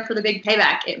being here for the big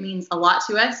payback. It means a lot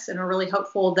to us, and we're really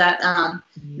hopeful that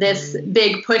this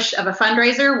big push of a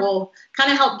fundraiser will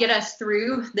kind of help get us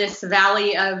through this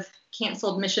valley of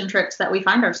canceled mission trips that we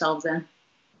find ourselves in.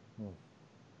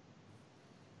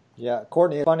 Yeah,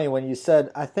 Courtney, it's funny when you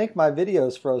said, I think my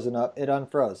video's frozen up, it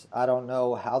unfroze. I don't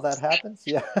know how that happens.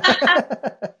 Yeah.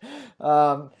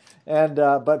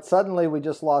 But suddenly we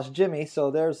just lost Jimmy, so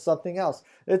there's something else.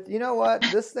 You know what?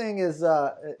 This thing is,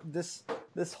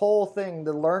 this whole thing,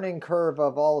 the learning curve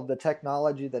of all of the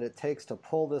technology that it takes to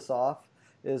pull this off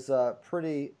is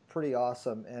pretty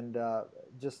awesome. And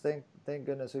just thank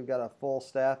goodness we've got a full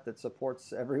staff that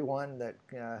supports everyone, that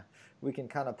we can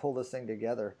kind of pull this thing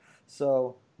together.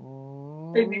 So... That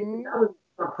was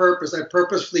on purpose. I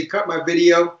purposefully cut my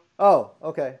video. Oh,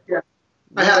 okay. Yeah.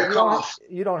 I had a cough.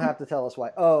 You don't have to tell us why.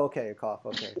 Oh, okay, a cough.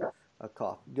 Okay, a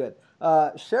cough. Good.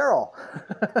 Cheryl,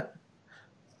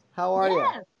 how are you?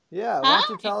 Yeah. Why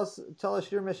don't you tell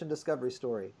us your mission discovery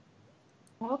story?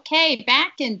 Okay,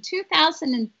 back in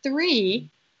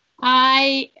 2003,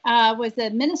 I was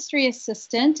a ministry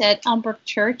assistant at Elmbrook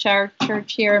Church, our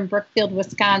church here in Brookfield,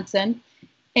 Wisconsin.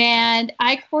 And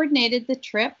I coordinated the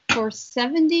trip for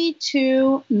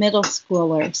 72 middle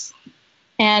schoolers.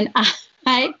 And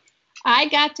I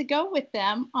got to go with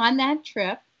them on that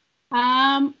trip.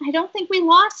 I don't think we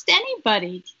lost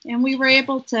anybody. And we were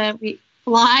able to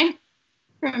fly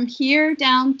from here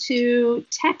down to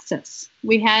Texas.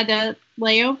 We had a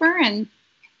layover, and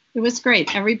it was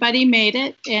great. Everybody made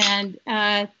it. And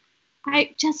I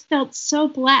just felt so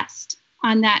blessed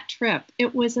on that trip.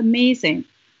 It was amazing.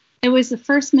 It was the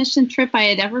first mission trip I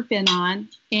had ever been on,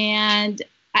 and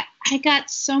I got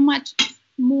so much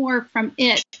more from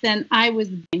it than I was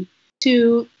doing.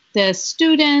 To the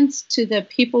students, to the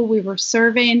people we were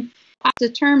serving. I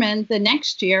determined the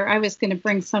next year I was going to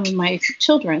bring some of my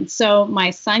children. So my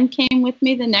son came with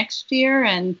me the next year,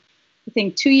 and I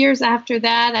think 2 years after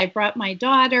that, I brought my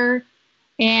daughter,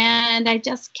 and I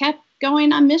just kept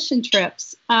going on mission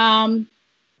trips.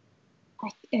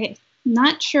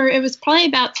 Not sure. It was probably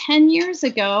about 10 years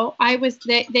ago.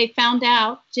 They found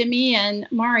out, Jimmy and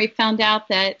Mari found out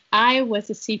that I was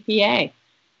a CPA.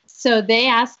 So they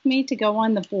asked me to go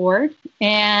on the board,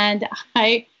 and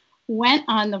I went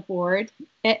on the board,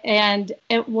 and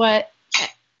it was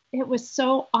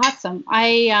so awesome.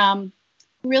 I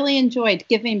really enjoyed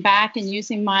giving back and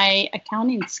using my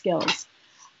accounting skills.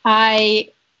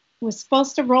 I was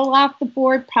supposed to roll off the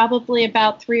board probably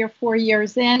about 3 or 4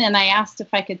 years in, and I asked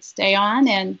if I could stay on,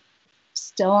 and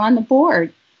still on the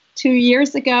board. 2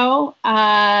 years ago,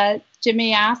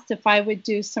 Jimmy asked if I would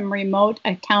do some remote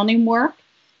accounting work,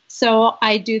 so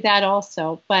I do that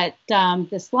also. But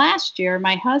this last year,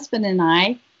 my husband and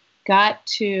I got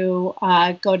to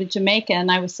go to Jamaica,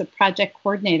 and I was the project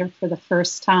coordinator for the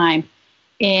first time,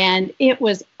 and it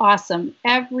was awesome.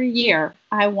 Every year,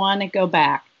 I want to go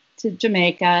back to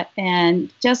Jamaica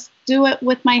and just do it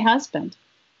with my husband.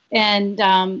 And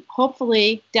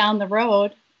hopefully down the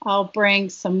road, I'll bring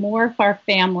some more of our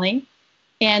family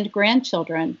and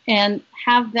grandchildren and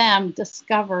have them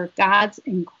discover God's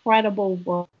incredible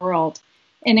world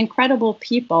and incredible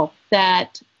people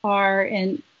that are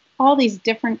in all these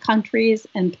different countries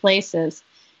and places,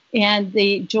 and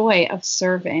the joy of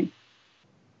serving.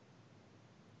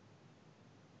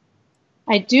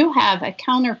 I do have a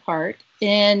counterpart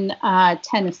in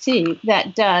Tennessee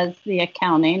that does the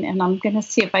accounting, and I'm going to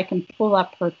see if I can pull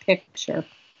up her picture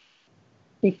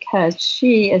because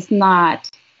she is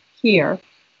not here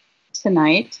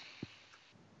tonight.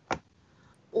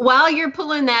 While you're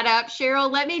pulling that up,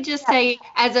 Cheryl, let me just say,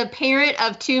 as a parent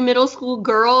of 2 middle school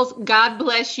girls, God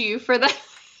bless you for the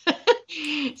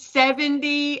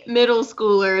 70 middle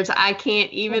schoolers. I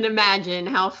can't even imagine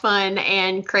how fun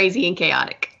and crazy and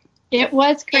chaotic. It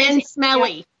was crazy. And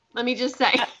smelly. Let me just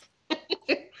say.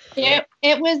 It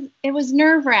was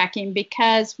nerve-wracking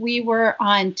because we were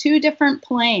on 2 different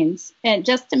planes, and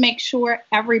just to make sure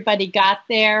everybody got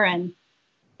there, and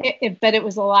but it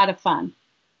was a lot of fun.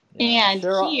 Yeah, and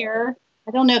Cheryl, here,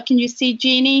 I don't know, can you see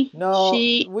Jeannie? No,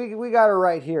 we got her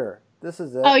right here. This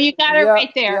is it. Oh, you got her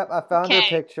right there. Yep, I found her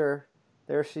picture.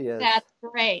 There she is. That's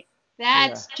great.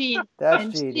 That's Jeannie.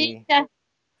 That's Jeannie.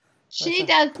 She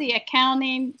does the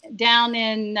accounting down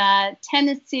in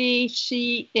Tennessee.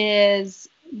 She is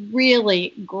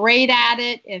really great at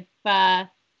it. If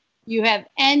you have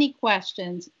any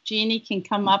questions, Jeannie can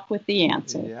come up with the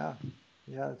answer. Yeah,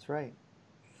 that's right.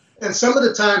 And some of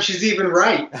the time she's even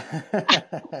right.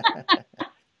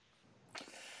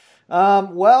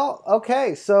 Well,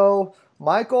 okay. So,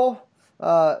 Michael,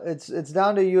 It's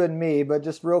down to you and me, but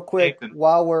just real quick, Nathan.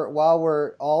 while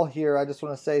we're all here, I just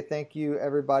want to say thank you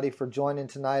everybody for joining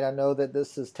tonight. I know that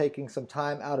this is taking some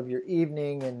time out of your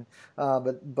evening, and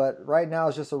but right now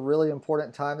is just a really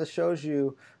important time. This shows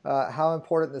you how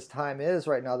important this time is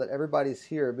right now that everybody's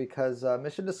here, because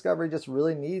Mission Discovery just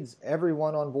really needs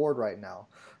everyone on board right now.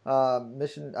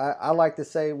 I like to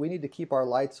say we need to keep our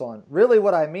lights on. Really,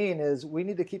 what I mean is we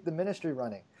need to keep the ministry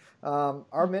running.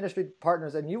 Our ministry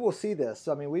partners, and you will see this.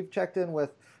 I mean, we've checked in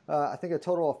with, I think, a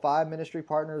total of 5 ministry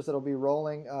partners that'll be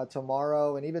rolling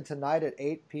tomorrow and even tonight at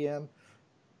 8 p.m.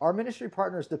 Our ministry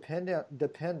partners depend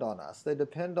on us. They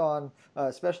depend on,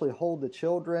 especially Hold the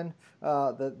Children,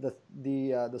 the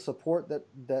support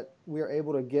that we are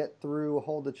able to get through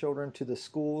Hold the Children to the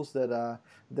schools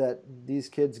that these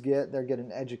kids get. They're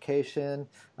getting education,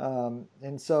 and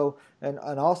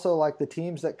also like the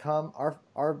teams that come.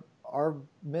 Our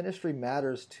ministry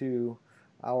matters to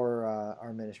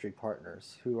our ministry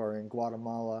partners who are in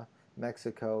Guatemala,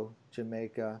 Mexico,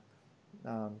 Jamaica,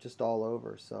 just all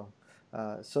over. So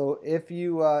if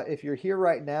you're here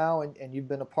right now and you've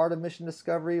been a part of Mission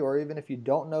Discovery, or even if you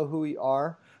don't know who we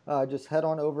are, just head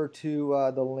on over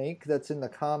to the link that's in the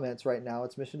comments right now.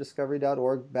 It's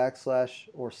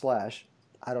missiondiscovery.org//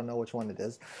 I don't know which one it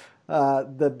is.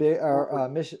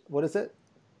 Mission. What is it?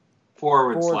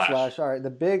 Forward slash. All right.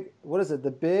 What is it?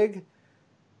 The big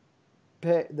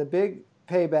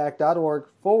payback.org/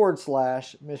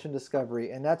 Mission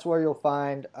Discovery. And that's where you'll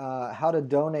find how to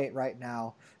donate right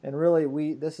now. And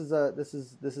really, this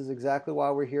is exactly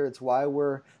why we're here. It's why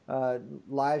we're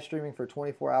live streaming for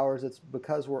 24 hours. It's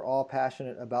because we're all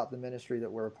passionate about the ministry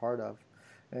that we're a part of.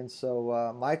 And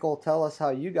so, Michael, tell us how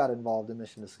you got involved in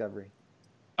Mission Discovery.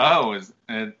 Oh, is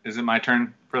it my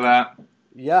turn for that?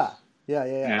 Yeah.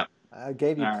 I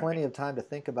gave you plenty of time to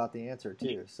think about the answer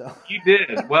too. So you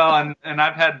did well, and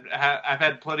I've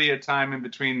had plenty of time in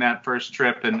between that first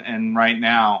trip and right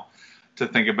now to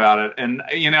think about it. And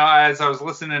as I was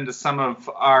listening to some of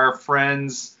our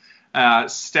friends,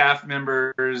 staff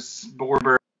members, board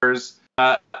members,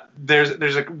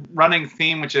 there's a running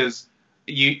theme, which is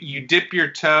you dip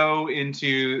your toe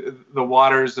into the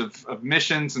waters of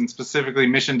missions, and specifically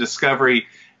mission discovery,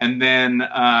 and then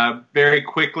very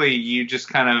quickly you just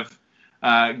kind of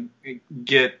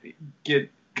get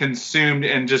consumed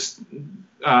and just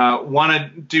want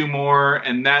to do more,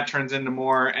 and that turns into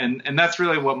more, and that's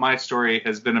really what my story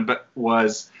has been about.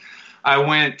 I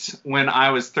went when I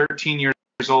was 13 years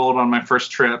old on my first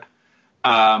trip.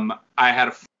 I had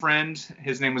a friend,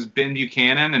 his name was Ben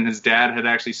Buchanan, and his dad had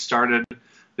actually started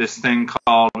this thing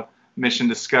called Mission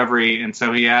Discovery, and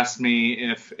so he asked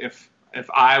me if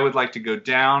I would like to go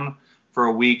down for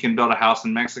a week and build a house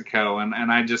in Mexico. And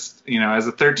I just, as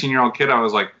a 13-year-old kid, I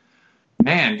was like,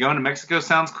 man, going to Mexico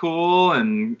sounds cool,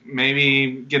 and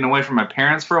maybe getting away from my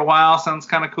parents for a while sounds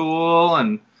kind of cool.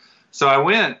 And so I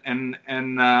went, and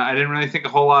I didn't really think a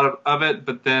whole lot of it,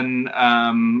 but then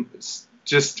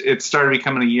it started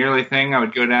becoming a yearly thing. I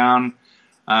would go down,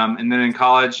 and then in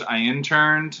college, I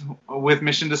interned with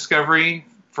Mission Discovery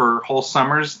for whole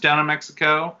summers down in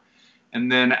Mexico. And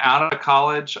then out of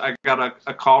college, I got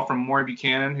a call from Maury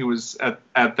Buchanan, who was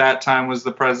at that time was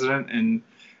the president, and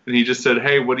he just said,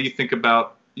 "Hey, what do you think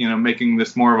about making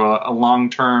this more of a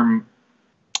long-term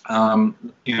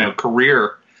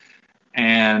career?"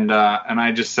 And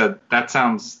I just said, that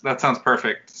sounds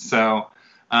perfect. So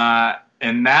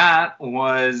and that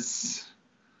was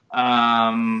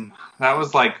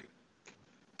like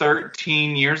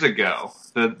 13 years ago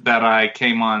that I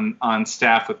came on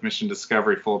staff with Mission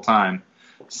Discovery full time.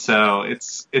 So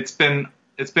it's been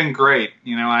great.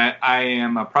 I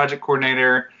am a project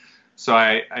coordinator, so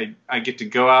I get to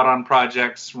go out on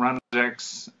projects, run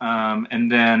projects,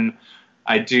 and then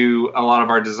I do a lot of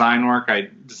our design work. I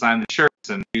design the shirts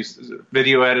and do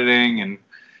video editing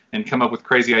and come up with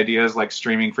crazy ideas like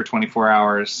streaming for 24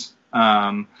 hours.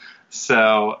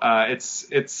 So it's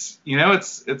been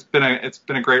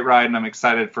a great ride, and I'm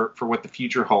excited for what the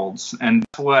future holds. And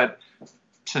that's what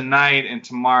tonight and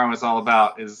tomorrow is all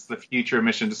about, is the future of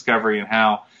Mission Discovery, and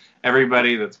how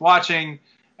everybody that's watching,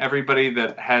 everybody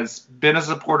that has been a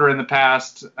supporter in the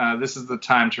past, this is the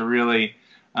time to really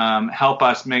help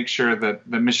us make sure that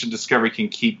the Mission Discovery can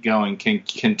keep going, can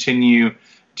continue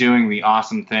doing the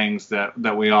awesome things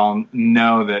that we all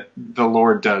know that the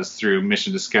Lord does through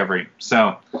Mission Discovery.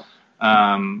 So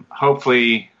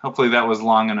hopefully that was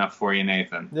long enough for you,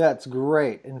 Nathan. Yeah, it's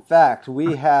great. In fact,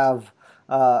 we have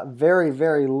very,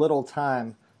 very little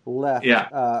time left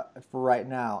for right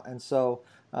now. And so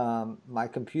my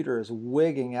computer is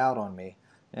wigging out on me.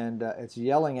 and it's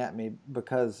yelling at me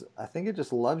because I think it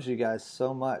just loves you guys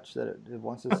so much that it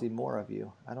wants to see more of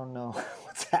you. I don't know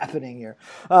what's happening here.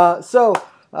 I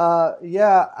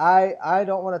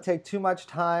don't want to take too much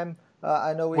time.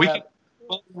 I know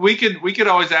we could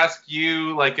always ask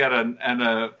you like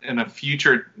in a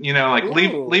future, like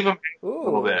leave them a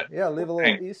little bit. Yeah, leave a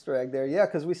little Easter egg there. Yeah,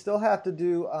 because we still have to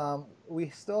do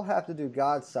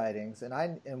God sightings,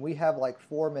 and we have like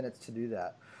 4 minutes to do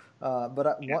that.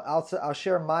 I'll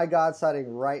share my God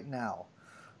sighting right now.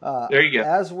 There you go.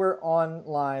 As we're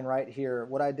online right here,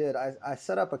 what I did, I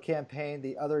set up a campaign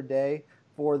the other day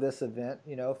for this event,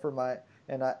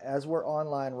 as we're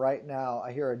online right now,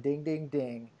 I hear a ding, ding,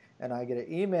 ding, and I get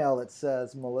an email that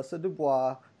says Melissa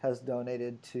Dubois has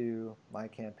donated to my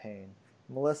campaign.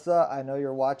 Melissa, I know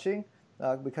you're watching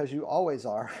because you always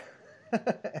are.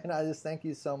 And I just thank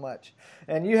you so much.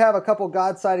 And you have a couple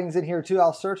God sightings in here too.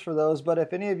 I'll search for those. But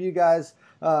if any of you guys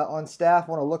on staff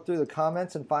want to look through the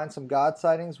comments and find some God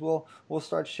sightings, we'll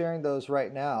start sharing those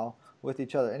right now with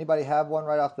each other. Anybody have one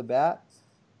right off the bat?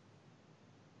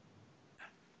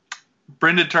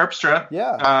 Brenda Terpstra.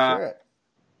 Yeah, share it.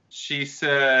 She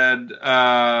said,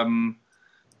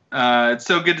 it's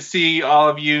so good to see all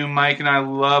of you. Mike and I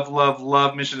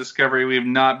love Mission Discovery. We have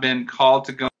not been called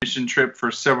to go on a mission trip for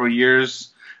several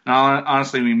years. And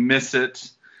honestly, we miss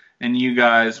it. And you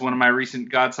guys, one of my recent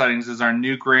God sightings is our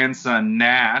new grandson,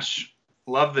 Nash.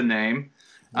 Love the name.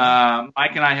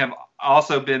 Mike and I have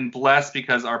also been blessed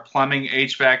because our plumbing,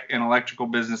 HVAC, and electrical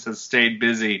business has stayed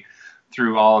busy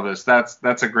through all of this.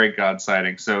 That's a great God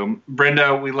sighting. So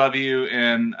Brenda, we love you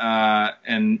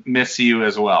and miss you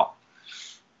as well.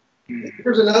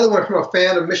 Here's another one from a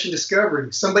fan of Mission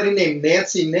Discovery, somebody named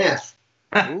Nancy Neff.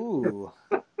 Ooh.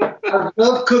 I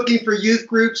love cooking for youth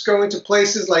groups, going to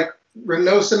places like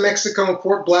Reynosa, Mexico, and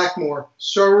Fort Blackmore.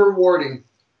 So rewarding.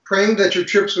 Praying that your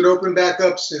trips would open back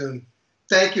up soon.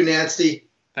 Thank you, Nancy.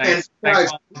 Thanks. And guys,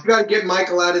 we've got to get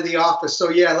Michael out of the office. So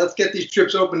yeah, let's get these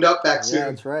trips opened up back soon.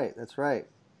 Yeah, that's right.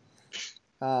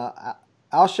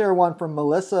 I'll share one from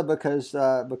Melissa because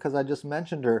I just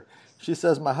mentioned her. She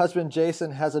says, my husband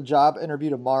Jason has a job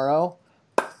interview tomorrow.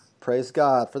 Praise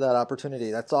God for that opportunity.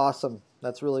 That's awesome.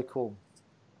 That's really cool.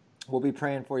 We'll be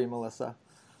praying for you, Melissa.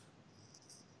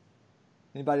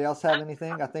 Anybody else have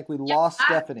anything? I think we lost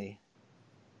Stephanie.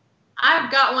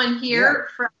 I've got one here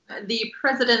from the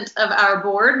president of our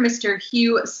board, Mr.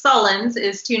 Hugh Sullins,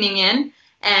 is tuning in.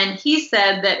 And he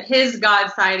said that his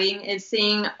God sighting is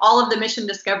seeing all of the Mission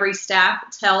Discovery staff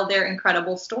tell their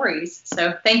incredible stories.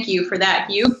 So thank you for that,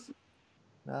 Hugh.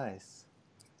 Nice.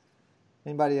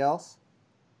 Anybody else?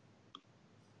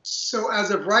 So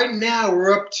as of right now,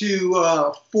 we're up to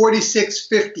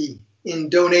 $46.50 in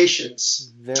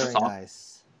donations. Very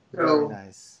nice. So very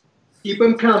nice. Keep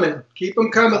them coming. Keep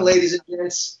them coming, ladies and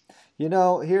gents. You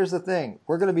know, here's the thing.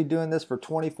 We're going to be doing this for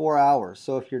 24 hours.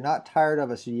 So if you're not tired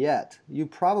of us yet, you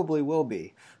probably will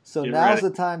be. So now's the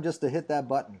time just to hit that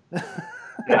button.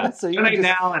 Yeah. So you can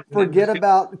just forget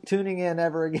about tuning in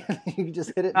ever again. You can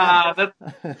just hit it now.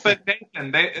 But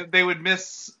Nathan, they would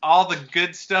miss all the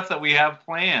good stuff that we have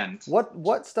planned.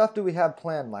 What stuff do we have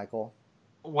planned, Michael?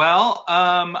 Well,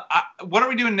 what are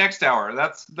we doing next hour?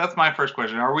 That's my first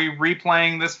question. Are we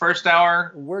replaying this first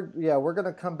hour? We're going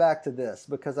to come back to this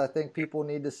because I think people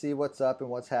need to see what's up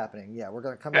and what's happening. Yeah, we're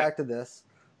going to come back to this.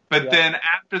 But then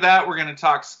after that, we're going to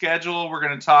talk schedule. We're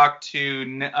going to talk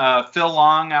to Phil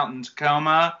Long out in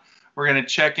Tacoma. We're going to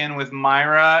check in with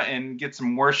Myra and get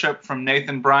some worship from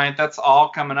Nathan Bryant. That's all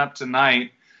coming up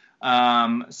tonight.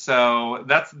 So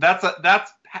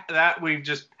that we've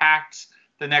just packed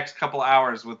the next couple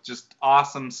hours with just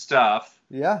awesome stuff.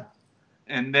 Yeah.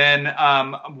 And then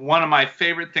one of my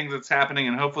favorite things that's happening,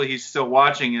 and hopefully he's still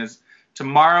watching, is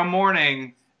tomorrow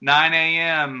morning, 9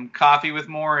 a.m. Coffee with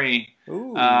Maury.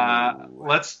 Ooh.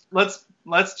 Let's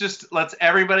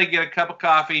everybody get a cup of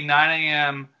coffee. 9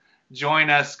 a.m. Join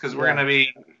us because we're gonna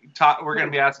be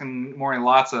asking Maury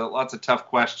lots of tough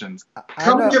questions.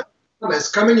 Come in your pajamas.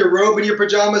 Come in your robe and your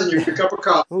pajamas and your cup of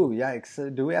coffee. Ooh,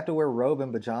 yikes! Do we have to wear robe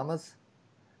and pajamas?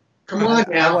 Come on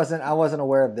now. I wasn't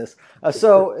aware of this.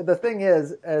 So the thing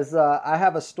is I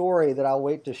have a story that I'll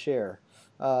wait to share.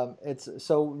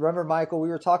 Remember, Michael, we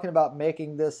were talking about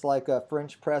making this like a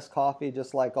French press coffee,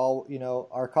 just like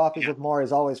our coffees with Maury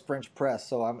is always French press.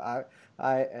 So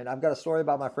I've got a story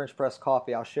about my French press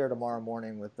coffee. I'll share tomorrow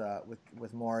morning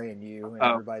with Maury and you and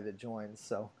everybody that joins.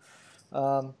 So,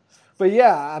 but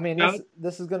yeah, I mean,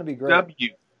 this is going to be great. W.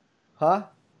 Huh?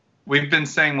 We've been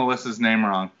saying Melissa's name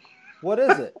wrong. What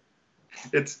is it?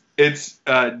 It's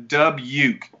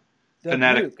Dubuque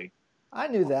phonetically. I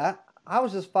knew that. I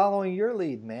was just following your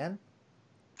lead, man.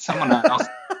 Someone else.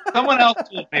 Someone else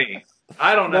told me.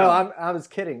 I don't know. No, I was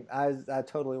kidding. I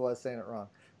totally was saying it wrong.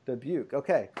 Dubuque.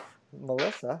 Okay,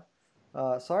 Melissa.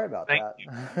 Sorry about that.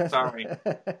 You. Sorry.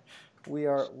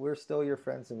 We're still your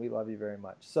friends, and we love you very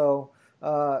much. So,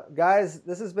 guys,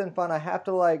 this has been fun. I have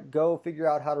to go figure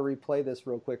out how to replay this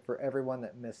real quick for everyone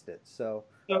that missed it. So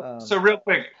real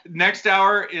quick, next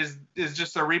hour is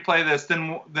just a replay of this.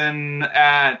 Then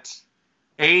at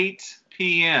 8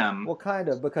 p.m. Well, kind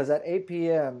of, because at 8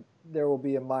 p.m. there will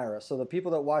be a Myra. So the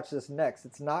people that watch this next,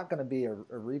 it's not going to be a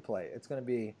replay. It's going to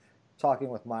be talking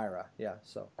with Myra. Yeah.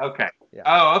 So. Okay. Yeah.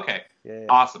 Oh, okay. Yeah.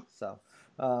 Awesome. So.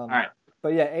 All right.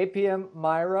 But yeah, 8 p.m.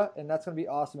 Myra, and that's going to be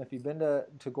awesome. If you've been to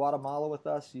Guatemala with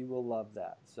us, you will love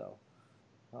that. So,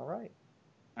 all right.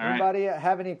 Anybody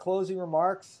have any closing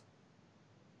remarks?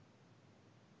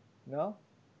 No?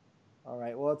 All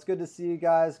right. Well, it's good to see you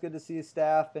guys. Good to see you,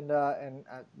 staff, and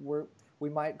we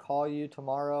might call you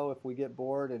tomorrow if we get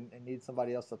bored and need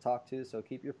somebody else to talk to. So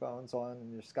keep your phones on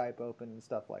and your Skype open and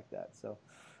stuff like that. So,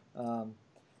 all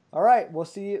right. We'll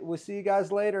see you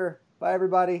guys later. Bye,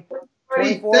 everybody.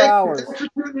 24 hours. Thanks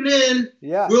for tuning in.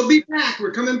 Yeah. We'll be back.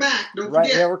 We're coming back. Don't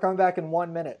forget. Yeah, we're coming back in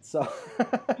 1 minute. So,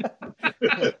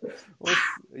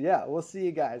 we'll see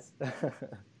you guys.